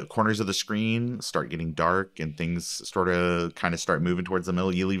the corners of the screen start getting dark, and things sort of kind of start moving towards the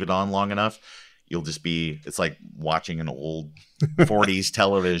middle. You leave it on long enough, you'll just be. It's like watching an old 40s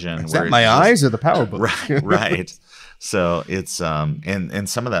television. Is that my eyes or the PowerBook? Right, right. So it's and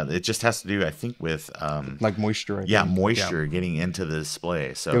some of that it just has to do, I think, with like moisture. Moisture getting into the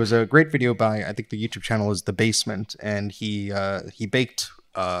display. So there was a great video by, I think the YouTube channel is The Basement, and he baked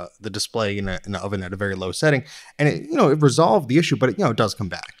the display in an oven at a very low setting, and it resolved the issue, but it does come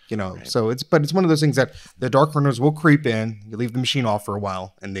back. Right. So it's one of those things that the dark corners will creep in. You leave the machine off for a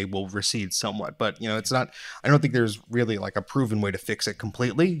while and they will recede somewhat, but it's not, I don't think there's really like a proven way to fix it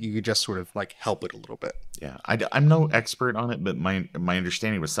completely. You could just sort of like help it a little bit. Yeah. I'm no expert on it, but my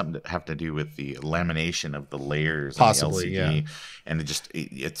understanding was something to have to do with the lamination of the layers. Possibly, on the LCD. Yeah. And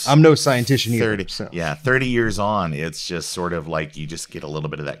it's I'm no scientist either. 30, so. Yeah. 30 years on, it's just sort of like you just get a little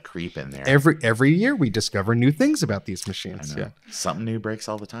bit of that creep in there. Every year we discover new things about these machines. Yeah. Something new breaks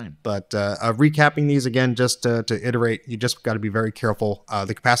all the time. But recapping these again, just to iterate, you just got to be very careful.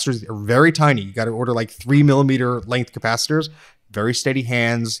 The capacitors are very tiny. You got to order like 3 millimeter length capacitors. Very steady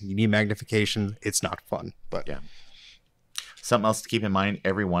hands. You need magnification. It's not fun, but yeah. Something else to keep in mind: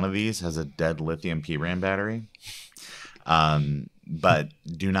 every one of these has a dead lithium PRAM battery. But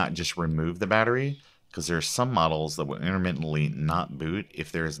do not just remove the battery, because there are some models that will intermittently not boot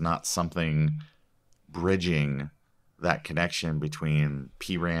if there is not something bridging that connection between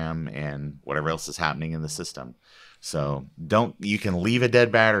PRAM and whatever else is happening in the system. So you can leave a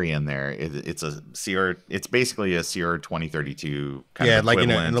dead battery in there. It's a CR. It's basically a CR 2032 kind of like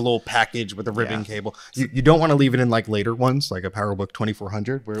equivalent. in a little package with a ribbon cable. You don't want to leave it in like later ones, like a PowerBook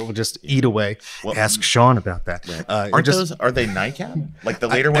 2400, where it will just eat away. Well, Ask Sean about that. Right. Are they NiCad? Like the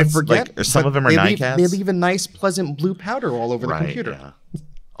later ones? I forget. Like, some of them are NiCads? They leave a nice, pleasant blue powder all over the computer. Yeah.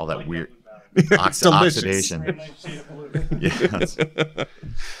 All that weird Delicious. oxidation. Yes.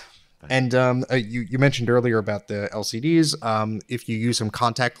 And you mentioned earlier about the LCDs. If you use some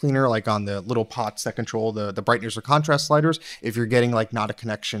contact cleaner, like on the little pots that control the brightness or contrast sliders, if you're getting like not a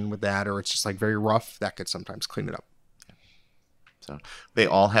connection with that, or it's just like very rough, that could sometimes clean it up. So they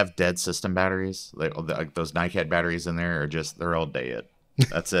all have dead system batteries. Those NiCad batteries in there they're all dead.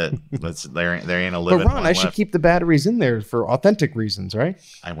 That's it. There ain't a living. But Ron, I should left. keep the batteries in there for authentic reasons, right?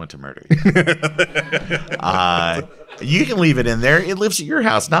 I want to murder you. You can leave it in there. It lives at your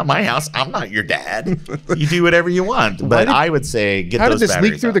house, not my house. I'm not your dad. You do whatever you want. But I would say get those batteries. How did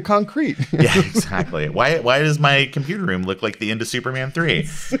this leak through the concrete? Yeah, exactly. Why does my computer room look like the end of Superman 3?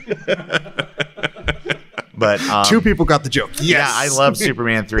 But two people got the joke. Yes. Yeah, I love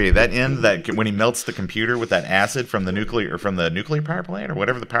Superman 3. That end, when he melts the computer with that acid from the nuclear power plant or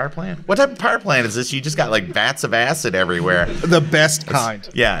whatever the power plant. What type of power plant is this? You just got like vats of acid everywhere. The best kind.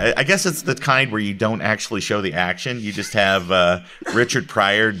 Yeah, I guess it's the kind where you don't actually show the action. You just have Richard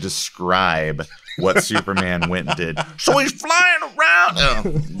Pryor describe what Superman went and did. So he's flying around.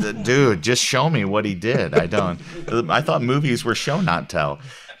 Oh, dude, just show me what he did. I thought movies were show not tell.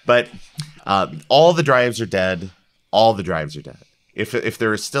 But all the drives are dead. All the drives are dead. If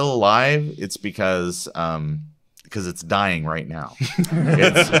they're still alive, it's because it's dying right now.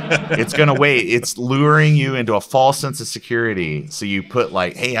 It's gonna wait. It's luring you into a false sense of security. So you put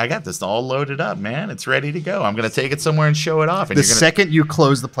like, hey, I got this all loaded up, man. It's ready to go. I'm gonna take it somewhere and show it off. And the second you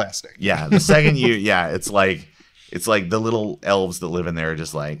close the plastic. Yeah, the second it's like the little elves that live in there are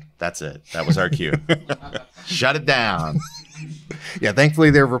just like, that's it. That was our cue. Shut it down. Yeah,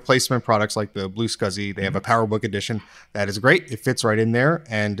 thankfully they're replacement products like the Blue SCSI. They have a PowerBook edition that is great. It fits right in there,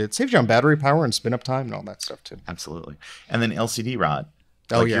 and it saves you on battery power and spin up time and all that stuff too. Absolutely. And then LCD rod.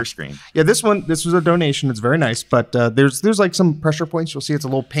 Oh, your screen. Yeah, this was a donation. It's very nice, but there's like some pressure points. You'll see it's a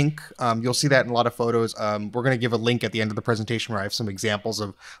little pink. You'll see that in a lot of photos. We're going to give a link at the end of the presentation where I have some examples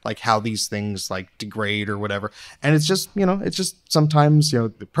of like how these things like degrade or whatever. And it's just, sometimes,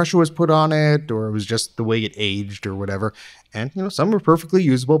 the pressure was put on it, or it was just the way it aged or whatever. And, some are perfectly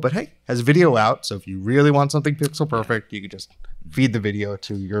usable, but hey, has video out. So if you really want something pixel perfect, you could just feed the video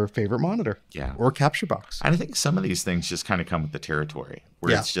to your favorite monitor. Yeah. Or capture box. And I think some of these things just kind of come with the territory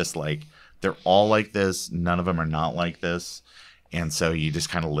where it's just like, they're all like this. None of them are not like this. And so you just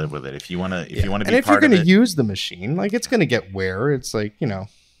kind of live with it. If you want to, if you want to be part of it. And if you're going to use the machine, like it's going to get wear. It's like,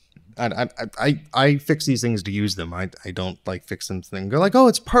 I fix these things to use them. I don't like fix them and go like, oh,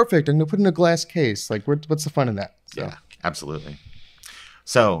 it's perfect. I'm going to put it in a glass case. Like, what's the fun in that? So. Yeah, absolutely.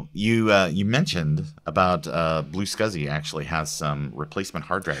 So you mentioned about Blue SCSI actually has some replacement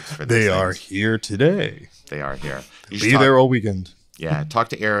hard drives for these They things. are here today. They are here. Be there all weekend. Yeah, talk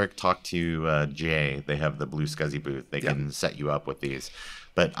to Eric, talk to Jay. They have the Blue SCSI booth. They can set you up with these.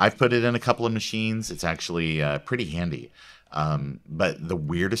 But I've put it in a couple of machines. It's actually pretty handy. But the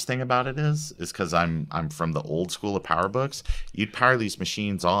weirdest thing about it is because I'm from the old school of PowerBooks. You'd power these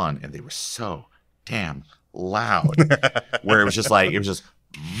machines on, and they were so damn loud, where it was just and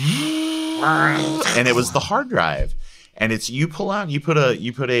it was the hard drive. And you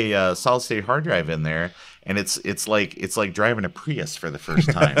put a solid state hard drive in there, and it's like driving a Prius for the first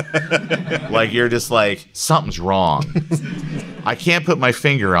time. Like you're just like, something's wrong. I can't put my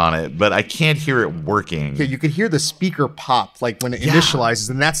finger on it, but I can't hear it working. Yeah, you could hear the speaker pop like when it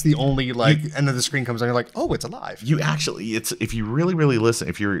initializes, and that's the only and then the screen comes on. You're like, oh, it's alive. You actually, if you really, really listen,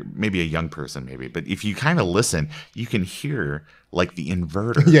 if you're maybe a young person, but if you kind of listen, you can hear like the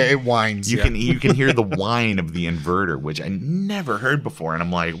inverter. Yeah, it whines. You can hear the whine of the inverter, which I never heard before, and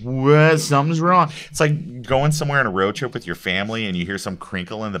I'm like, what? Something's wrong. It's like going somewhere on a road trip with your family, and you hear some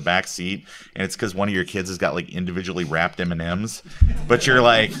crinkle in the back seat, and it's because one of your kids has got like individually wrapped M&Ms, but you're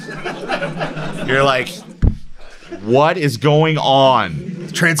like, what is going on?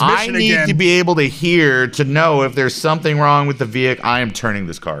 Transmission I need again. to be able to hear to know if there's something wrong with the vehicle. I am turning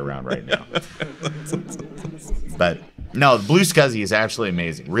this car around right now. But no, the Blue SCSI is absolutely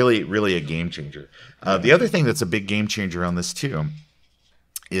amazing. Really, really a game changer. The other thing that's a big game changer on this too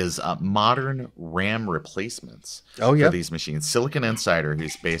is modern RAM replacements for these machines. Silicon Insider,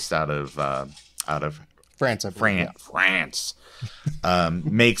 who's based out of France, France,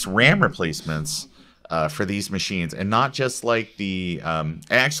 makes RAM replacements for these machines, and not just like the.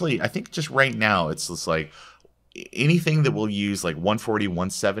 Actually, I think just right now it's just like anything that will use like 140,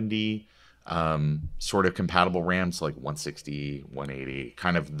 170 sort of compatible RAMs, like 160, 180,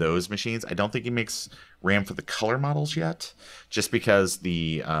 kind of those machines. I don't think he makes RAM for the color models yet, just because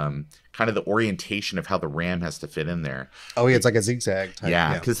the kind of the orientation of how the RAM has to fit in there. Oh yeah, it's like a zigzag type.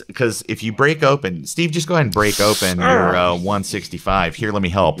 Yeah, because if you break open, Steve, just go ahead and break open your 165. Here, let me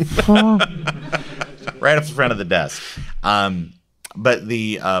help. Right up the front of the desk. But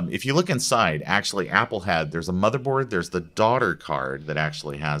the if you look inside, actually, Apple there's a motherboard, there's the daughter card that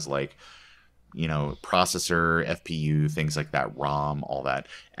actually has like, you know, processor, FPU, things like that, ROM, all that.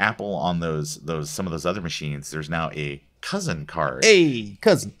 Apple on some of those other machines, there's now a cousin card. Hey,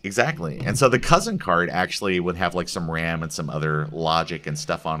 cousin. Exactly. And so the cousin card actually would have like some RAM and some other logic and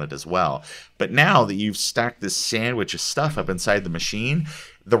stuff on it as well. But now that you've stacked this sandwich of stuff up inside the machine,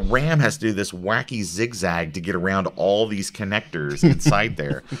 the RAM has to do this wacky zigzag to get around all these connectors inside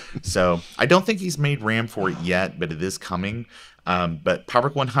there. So I don't think he's made RAM for it yet, but it is coming. But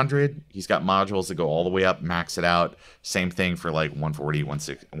PowerBook 100, he's got modules that go all the way up, max it out. Same thing for like 140,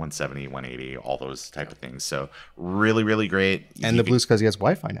 160, 170, 180, all those type of things. So really, really great. And the Blue's because he has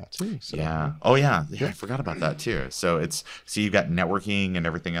Wi-Fi now too. So. Yeah. Oh yeah. I forgot about that too. So you've got networking and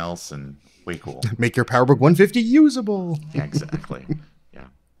everything else, and way cool. Make your PowerBook 150 usable. Yeah, exactly. Yeah.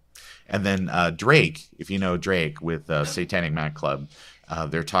 And then Drake, if you know Drake with Satanic Mac Club,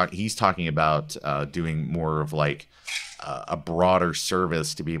 he's talking about doing more of like a broader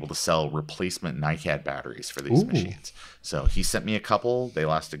service to be able to sell replacement NiCad batteries for these machines. So he sent me a couple. They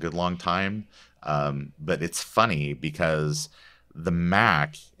last a good long time. But it's funny because the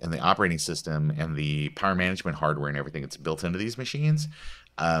Mac and the operating system and the power management hardware and everything that's built into these machines,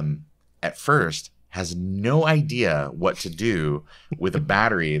 at first has no idea what to do with a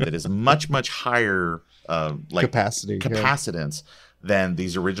battery that is much, much higher capacitance than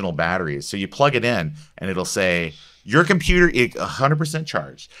these original batteries. So you plug it in and it'll say, your computer is 100%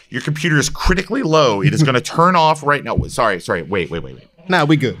 charged. Your computer is critically low. It is going to turn off right now. Sorry. Wait. Nah,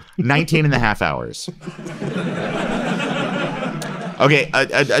 we good. 19 and a half hours. Okay,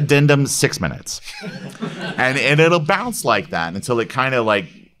 addendum 6 minutes. And it'll bounce like that until it kind of like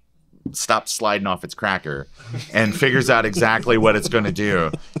stops sliding off its cracker and figures out exactly what it's going to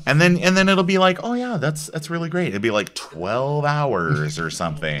do. And then it'll be like, oh yeah, that's really great. It'll be like 12 hours or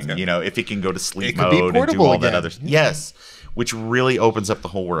something, you know, if it can go to sleep mode and do all that other stuff. Yes, which really opens up the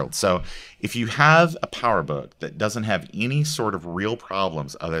whole world. So if you have a PowerBook that doesn't have any sort of real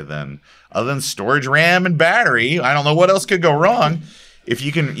problems other than storage, RAM, and battery, I don't know what else could go wrong. If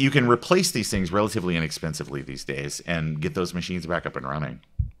you can replace these things relatively inexpensively these days and get those machines back up and running.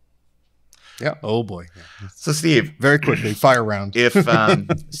 Yeah. Oh boy. So Steve, very quickly, fire round. If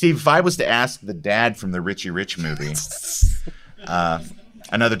Steve, if I was to ask the dad from the Richie Rich movie,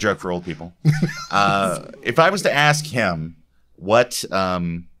 another joke for old people, if I was to ask him what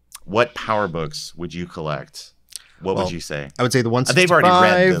PowerBooks would you collect, what would you say? I would say the 165. They've already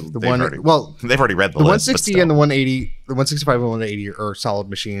read they've already read the list, 160 and the 180, the 165 and 180 are solid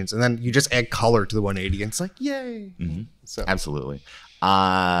machines, and then you just add color to the 180, and it's like yay. Mm-hmm. So absolutely.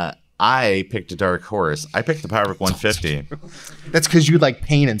 I picked a dark horse. I picked the PowerBook 150. That's because you like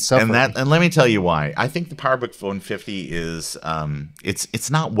pain and suffering. And let me tell you why. I think the PowerBook 150 is it's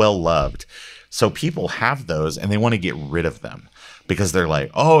not well loved. So people have those and they want to get rid of them because they're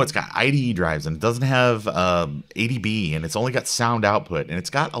like, oh, it's got IDE drives and it doesn't have ADB and it's only got sound output and it's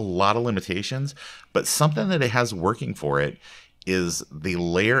got a lot of limitations. But something that it has working for it is the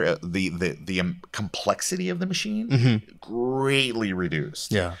layer, the complexity of the machine greatly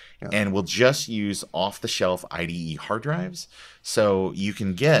reduced. Yeah. And we'll just use off-the-shelf IDE hard drives. So you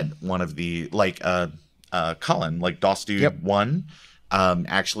can get one of the, like Cullen, like DOS Dude 1,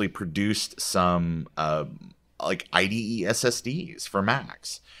 actually produced some like IDE SSDs for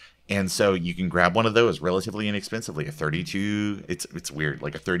Macs. And so you can grab one of those relatively inexpensively, a 32, it's weird,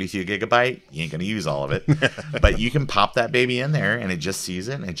 like a 32 gigabyte, you ain't going to use all of it, but you can pop that baby in there and it just sees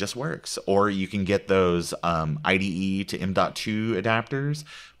it and it just works. Or you can get those IDE to M.2 adapters,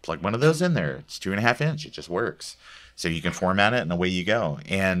 plug one of those in there, it's 2.5 inch, it just works. So you can format it and away you go.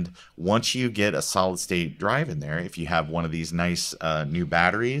 And once you get a solid state drive in there, if you have one of these nice new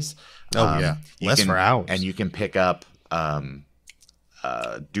batteries, less for hours. And you can pick up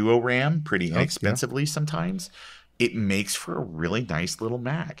Duo RAM pretty inexpensively sometimes. It makes for a really nice little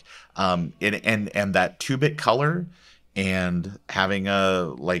Mac. And that 2-bit color and having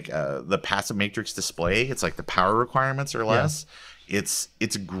the passive matrix display, it's like the power requirements are less.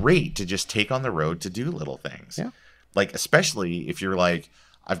 It's great to just take on the road to do little things. Yeah. Like especially if you're like,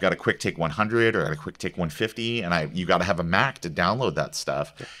 I've got a QuickTake 100 or a QuickTake 150 and you got to have a Mac to download that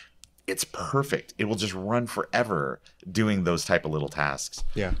stuff. it's perfect. It will just run forever doing those type of little tasks.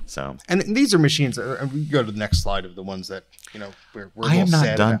 Yeah. So, and these are machines. We go to the next slide of the ones that we're I am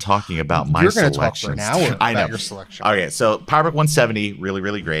not done talking about my You're selections. going to talk for an hour I know about your selection. Okay, so PowerBook 170, really,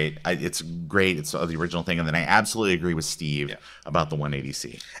 really great. It's great. It's the original thing, and then I absolutely agree with Steve about the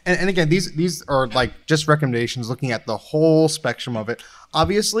 180C. And again, these are like just recommendations, looking at the whole spectrum of it.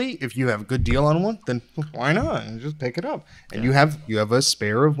 Obviously, if you have a good deal on one, then why not? And just pick it up. And you have a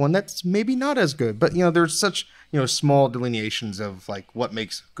spare of one that's maybe not as good. But there's such small delineations of like what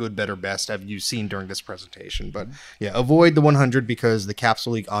makes good, better, best have you seen during this presentation. But yeah, avoid the 100 because the caps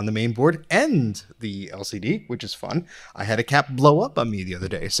will leak on the main board and the LCD, which is fun. I had a cap blow up on me the other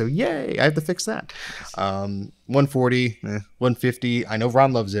day, so yay! I have to fix that. 140, 150. I know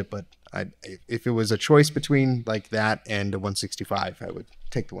Ron loves it, but if it was a choice between like that and a 165, I would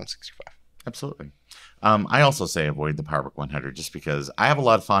take the 165. Absolutely. I also say avoid the PowerBook 100 just because I have a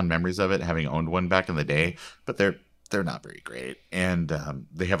lot of fond memories of it, having owned one back in the day, but they're not very great, and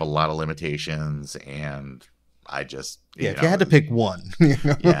they have a lot of limitations, and I just if you had to pick one,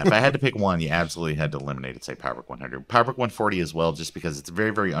 if I had to pick one, you absolutely had to eliminate it. Say PowerBook 100, PowerBook 140 as well, just because it's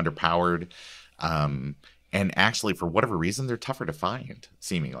very, very underpowered. And actually, for whatever reason, they're tougher to find,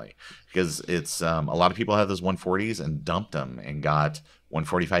 seemingly, because it's a lot of people have those 140s and dumped them and got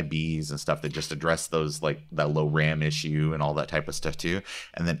 145Bs and stuff that just address those, like that low RAM issue and all that type of stuff too.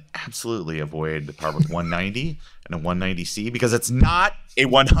 And then absolutely avoid the PowerBook 190 and a 190C because it's not a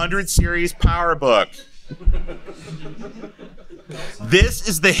 100 series PowerBook. This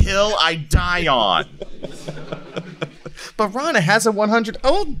is the hill I die on. But Ron, it has a 100.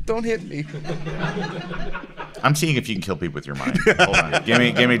 Oh, don't hit me. I'm seeing if you can kill people with your mind. Hold on.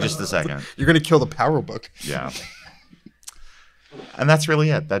 Give me just a second. You're going to kill the PowerBook. Yeah. And that's really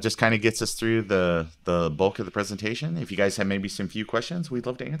it. That just kind of gets us through the bulk of the presentation. If you guys have maybe some few questions, we'd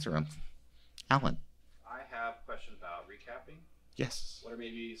love to answer them. Alan. I have a question about recapping. Yes. What are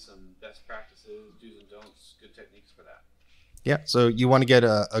maybe some best practices, do's and don'ts, good techniques for that? Yeah, so you want to get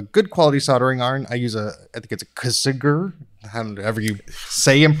a good quality soldering iron. I think it's a Kasiger. However you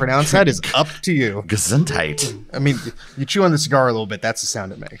say and pronounce that is up to you. Gesundheit. I mean, you chew on the cigar a little bit. That's the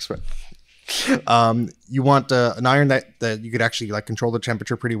sound it makes. But you want an iron that you could actually like control the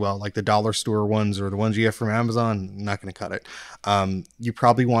temperature pretty well, like the dollar store ones or the ones you have from Amazon. Not going to cut it. You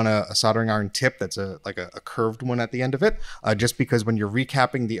probably want a soldering iron tip that's a curved one at the end of it, just because when you're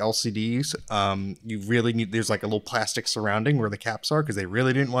recapping the LCDs, you really need, there's like a little plastic surrounding where the caps are because they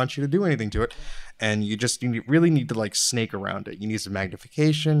really didn't want you to do anything to it, and you really need to like snake around it. You need some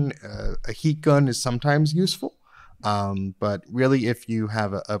magnification. A heat gun is sometimes useful. But really, if you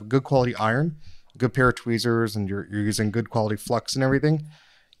have a good quality iron, a good pair of tweezers, and you're using good quality flux and everything,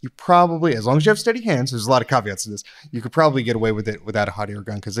 you probably, as long as you have steady hands, there's a lot of caveats to this, you could probably get away with it without a hot air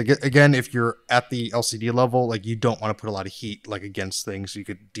gun. Because again, if you're at the LCD level, like you don't want to put a lot of heat like against things. You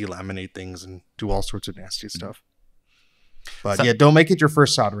could delaminate things and do all sorts of nasty stuff. But so, yeah, don't make it your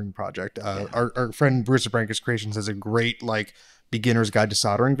first soldering project. Our friend Bruce of Brankus Creations has a great like beginner's guide to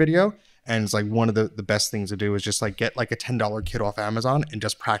soldering video. And it's like one of the best things to do is just like get like a $10 kit off Amazon and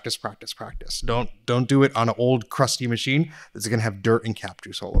just practice. Don't do it on an old crusty machine that's going to have dirt and cap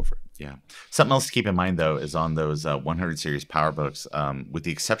juice all over it. Yeah. Something else to keep in mind, though, is on those 100 series PowerBooks, with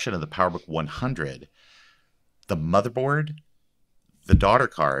the exception of the PowerBook 100, the motherboard, the daughter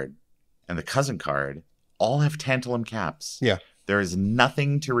card, and the cousin card all have tantalum caps. Yeah. There is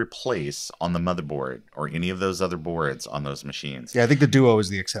nothing to replace on the motherboard or any of those other boards on those machines. Yeah, I think the Duo is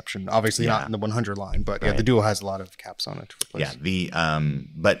the exception. Obviously not in the 100 line, but yeah, the Duo has a lot of caps on it to replace. Yeah,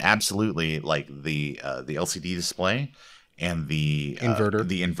 but absolutely, like the LCD display and the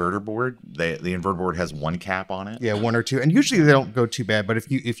inverter board. The inverter board has one cap on it. Yeah, one or two, and usually they don't go too bad. But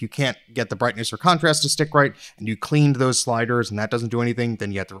if you can't get the brightness or contrast to stick right, and you cleaned those sliders and that doesn't do anything,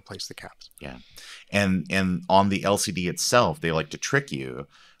 then you have to replace the caps. Yeah. And on the LCD itself, they like to trick you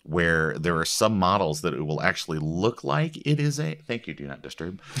where there are some models that it will actually look like it is a, thank you, do not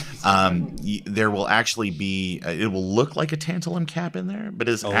disturb. There will actually be, it will look like a tantalum cap in there, but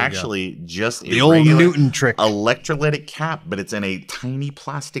it's actually just the old Newton trick. Electrolytic cap, but it's in a tiny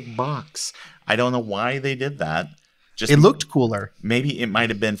plastic box. I don't know why they did that. It looked cooler. Maybe it might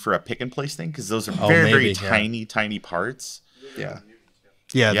have been for a pick and place thing because those are very tiny parts. Yeah,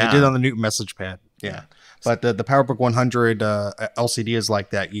 they did on the Newton message pad. Yeah. But the PowerBook 100 LCD is like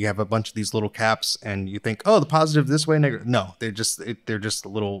that. You have a bunch of these little caps, and you think, oh, the positive this way, negative. No, they're just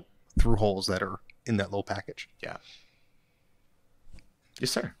little through holes that are in that little package. Yeah. Yes,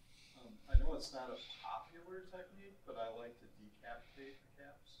 sir. I know it's not a popular technique, but I like to decapitate the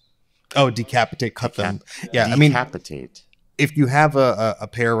caps. Oh, decapitate, cut them. Yeah, decapitate. if you have a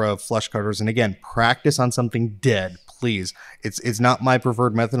pair of flush cutters, and again, practice on something dead, please. It's not my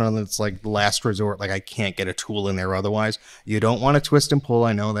preferred method, and it's like the last resort. Like I can't get a tool in there otherwise. You don't want to twist and pull.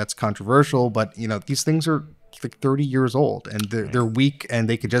 I know that's controversial, but you know these things are like 30 years old and they're weak and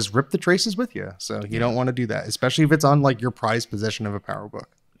they could just rip the traces with you. So you don't want to do that, especially if it's on like your prized possession of a PowerBook.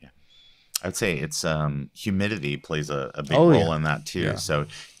 Yeah, I'd say it's humidity plays a big role in that too. So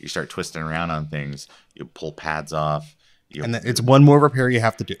you start twisting around on things, you pull pads off, and then it's one more repair you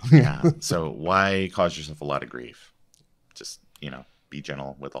have to do. Yeah. So why cause yourself a lot of grief? Just, you know, be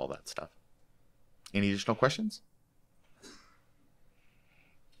gentle with all that stuff. Any additional questions?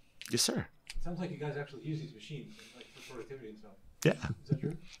 Yes, sir. It sounds like you guys actually use these machines like for productivity and stuff. Yeah. Is that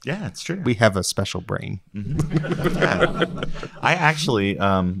true? Yeah, it's true. We have a special brain. Mm-hmm. Yeah. I actually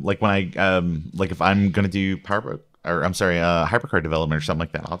like when I like if I'm gonna do PowerBook or I'm sorry, hypercard development or something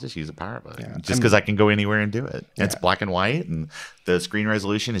like that, I'll just use a PowerBook just because I can go anywhere and do it. Yeah. It's black and white, and the screen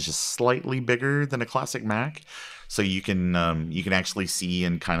resolution is just slightly bigger than a classic Mac, so you can actually see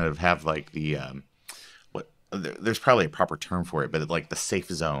and kind of have like the there's probably a proper term for it, but like the safe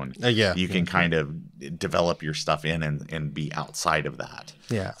zone. You can kind of develop your stuff in and be outside of that.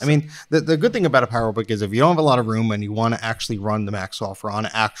 Yeah. So, I mean, the good thing about a PowerBook is if you don't have a lot of room and you want to actually run the Mac software on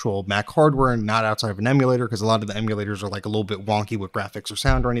actual Mac hardware and not outside of an emulator, because a lot of the emulators are like a little bit wonky with graphics or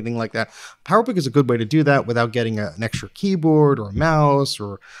sound or anything like that. PowerBook is a good way to do that without getting an extra keyboard or a mouse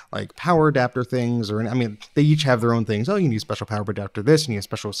or like power adapter things. Or I mean, they each have their own things. Oh, you need a special power adapter this, you need a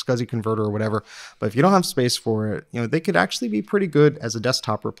special SCSI converter or whatever. But if you don't have space for it, you know, they could actually be pretty good as a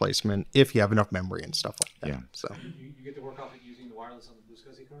desktop replacement if you have enough memory and stuff like that. Yeah. So you get to work off it using the wireless on the Blue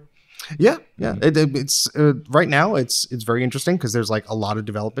SCSI card? Yeah. It's right now it's very interesting because there's like a lot of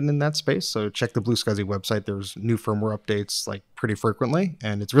development in that space. So check the Blue SCSI website. There's new firmware updates like pretty frequently,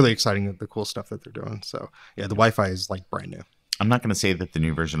 and it's really exciting the cool stuff that they're doing. So yeah, the Wi-Fi is like brand new. I'm not going to say that the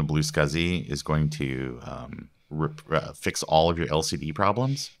new version of Blue SCSI is going to fix all of your LCD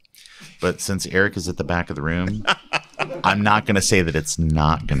problems. But since Eric is at the back of the room, I'm not going to say that it's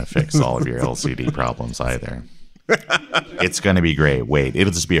not going to fix all of your LCD problems either. It's going to be great. Wait,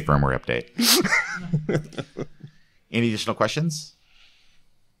 it'll just be a firmware update. Any additional questions?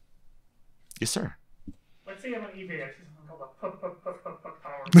 Yes, sir. Let's say I'm on eBay. I see something called a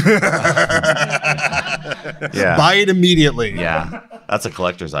power. Yeah. Buy it immediately. Yeah. That's a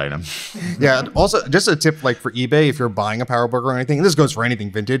collector's item. Yeah. Also, just a tip, like for eBay, if you're buying a PowerBook or anything, and this goes for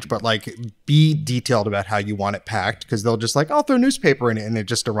anything vintage, but like be detailed about how you want it packed, because they'll just like, I'll throw newspaper in it, and it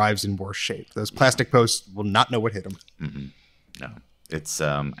just arrives in worse shape. Those plastic posts will not know what hit them. Mm-hmm. No. It's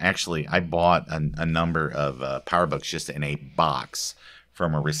actually, I bought a number of PowerBooks just in a box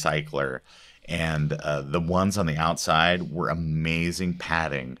from a recycler, and the ones on the outside were amazing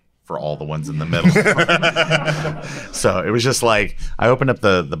padding for all the ones in the middle. So it was just like, I opened up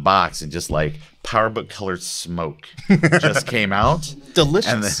the box and just like PowerBook colored smoke just came out.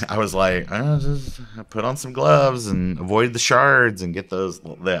 Delicious. And then I was like, just put on some gloves and avoid the shards and get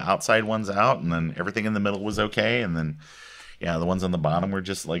the outside ones out. And then everything in the middle was okay. And then, yeah, the ones on the bottom were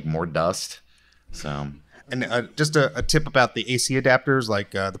just like more dust. So... And just a tip about the AC adapters,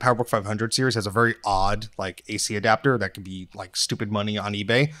 like the PowerBook 500 series has a very odd like AC adapter that could be like stupid money on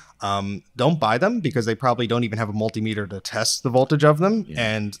eBay. Don't buy them because they probably don't even have a multimeter to test the voltage of them,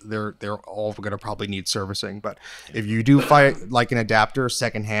 and they're all going to probably need servicing. But if you do buy like an adapter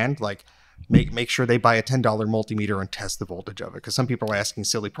secondhand, like make sure they buy a $10 multimeter and test the voltage of it, because some people are asking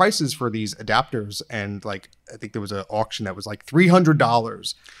silly prices for these adapters, and like I think there was an auction that was like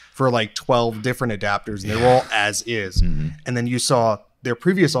 $300 for like 12 different adapters, and they were all as is. Mm-hmm. And then you saw their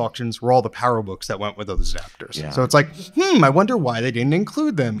previous auctions were all the PowerBooks that went with those adapters. Yeah. So it's like, I wonder why they didn't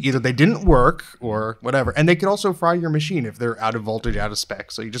include them. Either they didn't work or whatever. And they could also fry your machine if they're out of voltage, out of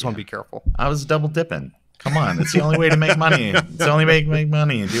spec. So you just want to be careful. I was double dipping. Come on, it's the only way to make money. It's the only way to make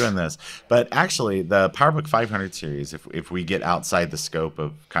money doing this. But actually, the PowerBook 500 series, if we get outside the scope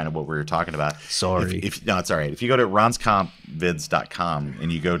of kind of what we were talking about. Sorry. No, it's all right. If you go to ronscompvids.com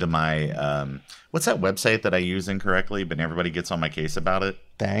and you go to my, what's that website that I use incorrectly, but everybody gets on my case about it?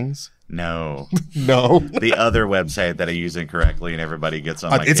 Thangs? No. No. The other website that I use incorrectly and everybody gets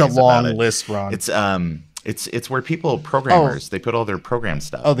on my case it's a long about it. list, Ron. It's where people, programmers, they put all their program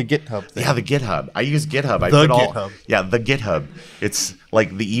stuff. Oh, the GitHub thing. Yeah, the GitHub. I use GitHub. GitHub. Yeah, the GitHub. It's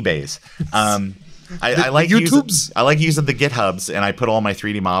like the eBays. I like YouTubes. I like using the GitHubs, and I put all my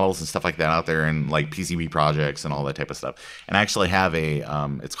 3D models and stuff like that out there, and like PCB projects and all that type of stuff. And I actually have a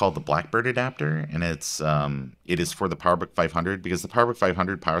it's called the Blackbird adapter, and it is for the PowerBook 500, because the PowerBook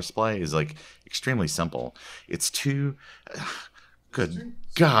 500 power supply is like extremely simple. It's two Good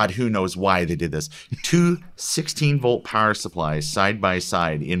God, who knows why they did this? Two 16-volt power supplies side by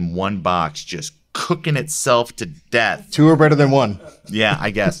side in one box, just cooking itself to death. Two are better than one. Yeah, I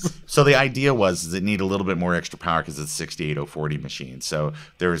guess. So the idea was it need a little bit more extra power because it's a 68040 machine. So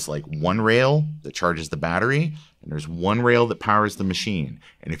there's like one rail that charges the battery, and there's one rail that powers the machine.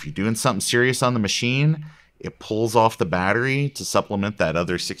 And if you're doing something serious on the machine, it pulls off the battery to supplement that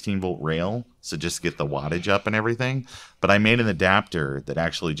other 16-volt rail. So just get the wattage up and everything. But I made an adapter that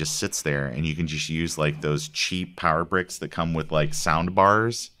actually just sits there, and you can just use like those cheap power bricks that come with like sound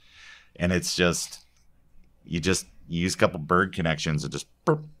bars. And it's just, you use a couple Berg connections and just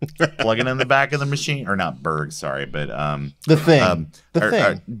plug it in the back of the machine. Or not Berg, sorry, but The thing.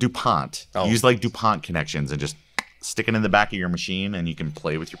 DuPont. Oh. Use like DuPont connections and just stick it in the back of your machine, and you can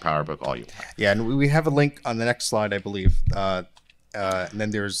play with your PowerBook all you want. Yeah, and we have a link on the next slide, I believe. And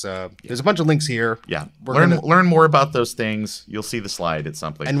then there's a bunch of links here. Yeah, We're learn more about those things. You'll see the slide at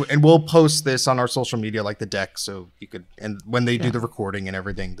something. and we'll post this on our social media, like the deck, so you could. And when they do the recording and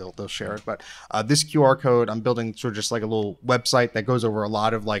everything, they'll share it. But this QR code, I'm building sort of just like a little website that goes over a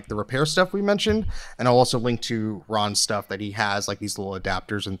lot of like the repair stuff we mentioned, and I'll also link to Ron's stuff that he has, like these little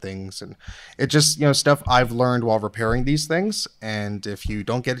adapters and things, and it just stuff I've learned while repairing these things. And if you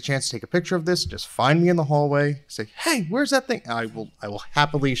don't get a chance to take a picture of this, just find me in the hallway, say, "Hey, where's that thing?" And I will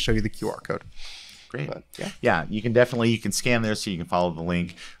happily show you the QR code. Great. But, yeah, you can scan there so you can follow the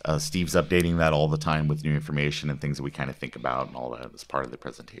link. Steve's updating that all the time with new information and things that we kind of think about and all that as part of the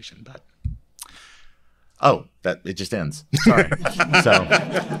presentation. But it just ends. Sorry.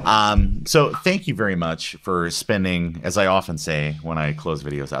 So thank you very much for spending, as I often say when I close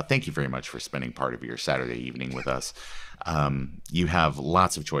videos out, thank you very much for spending part of your Saturday evening with us. You have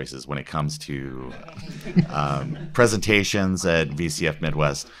lots of choices when it comes to presentations at VCF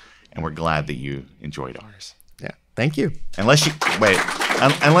Midwest, and we're glad that you enjoyed ours. yeah. Thank you. Unless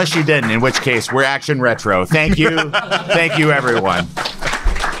you didn't, in which case we're Action Retro. Thank you, everyone.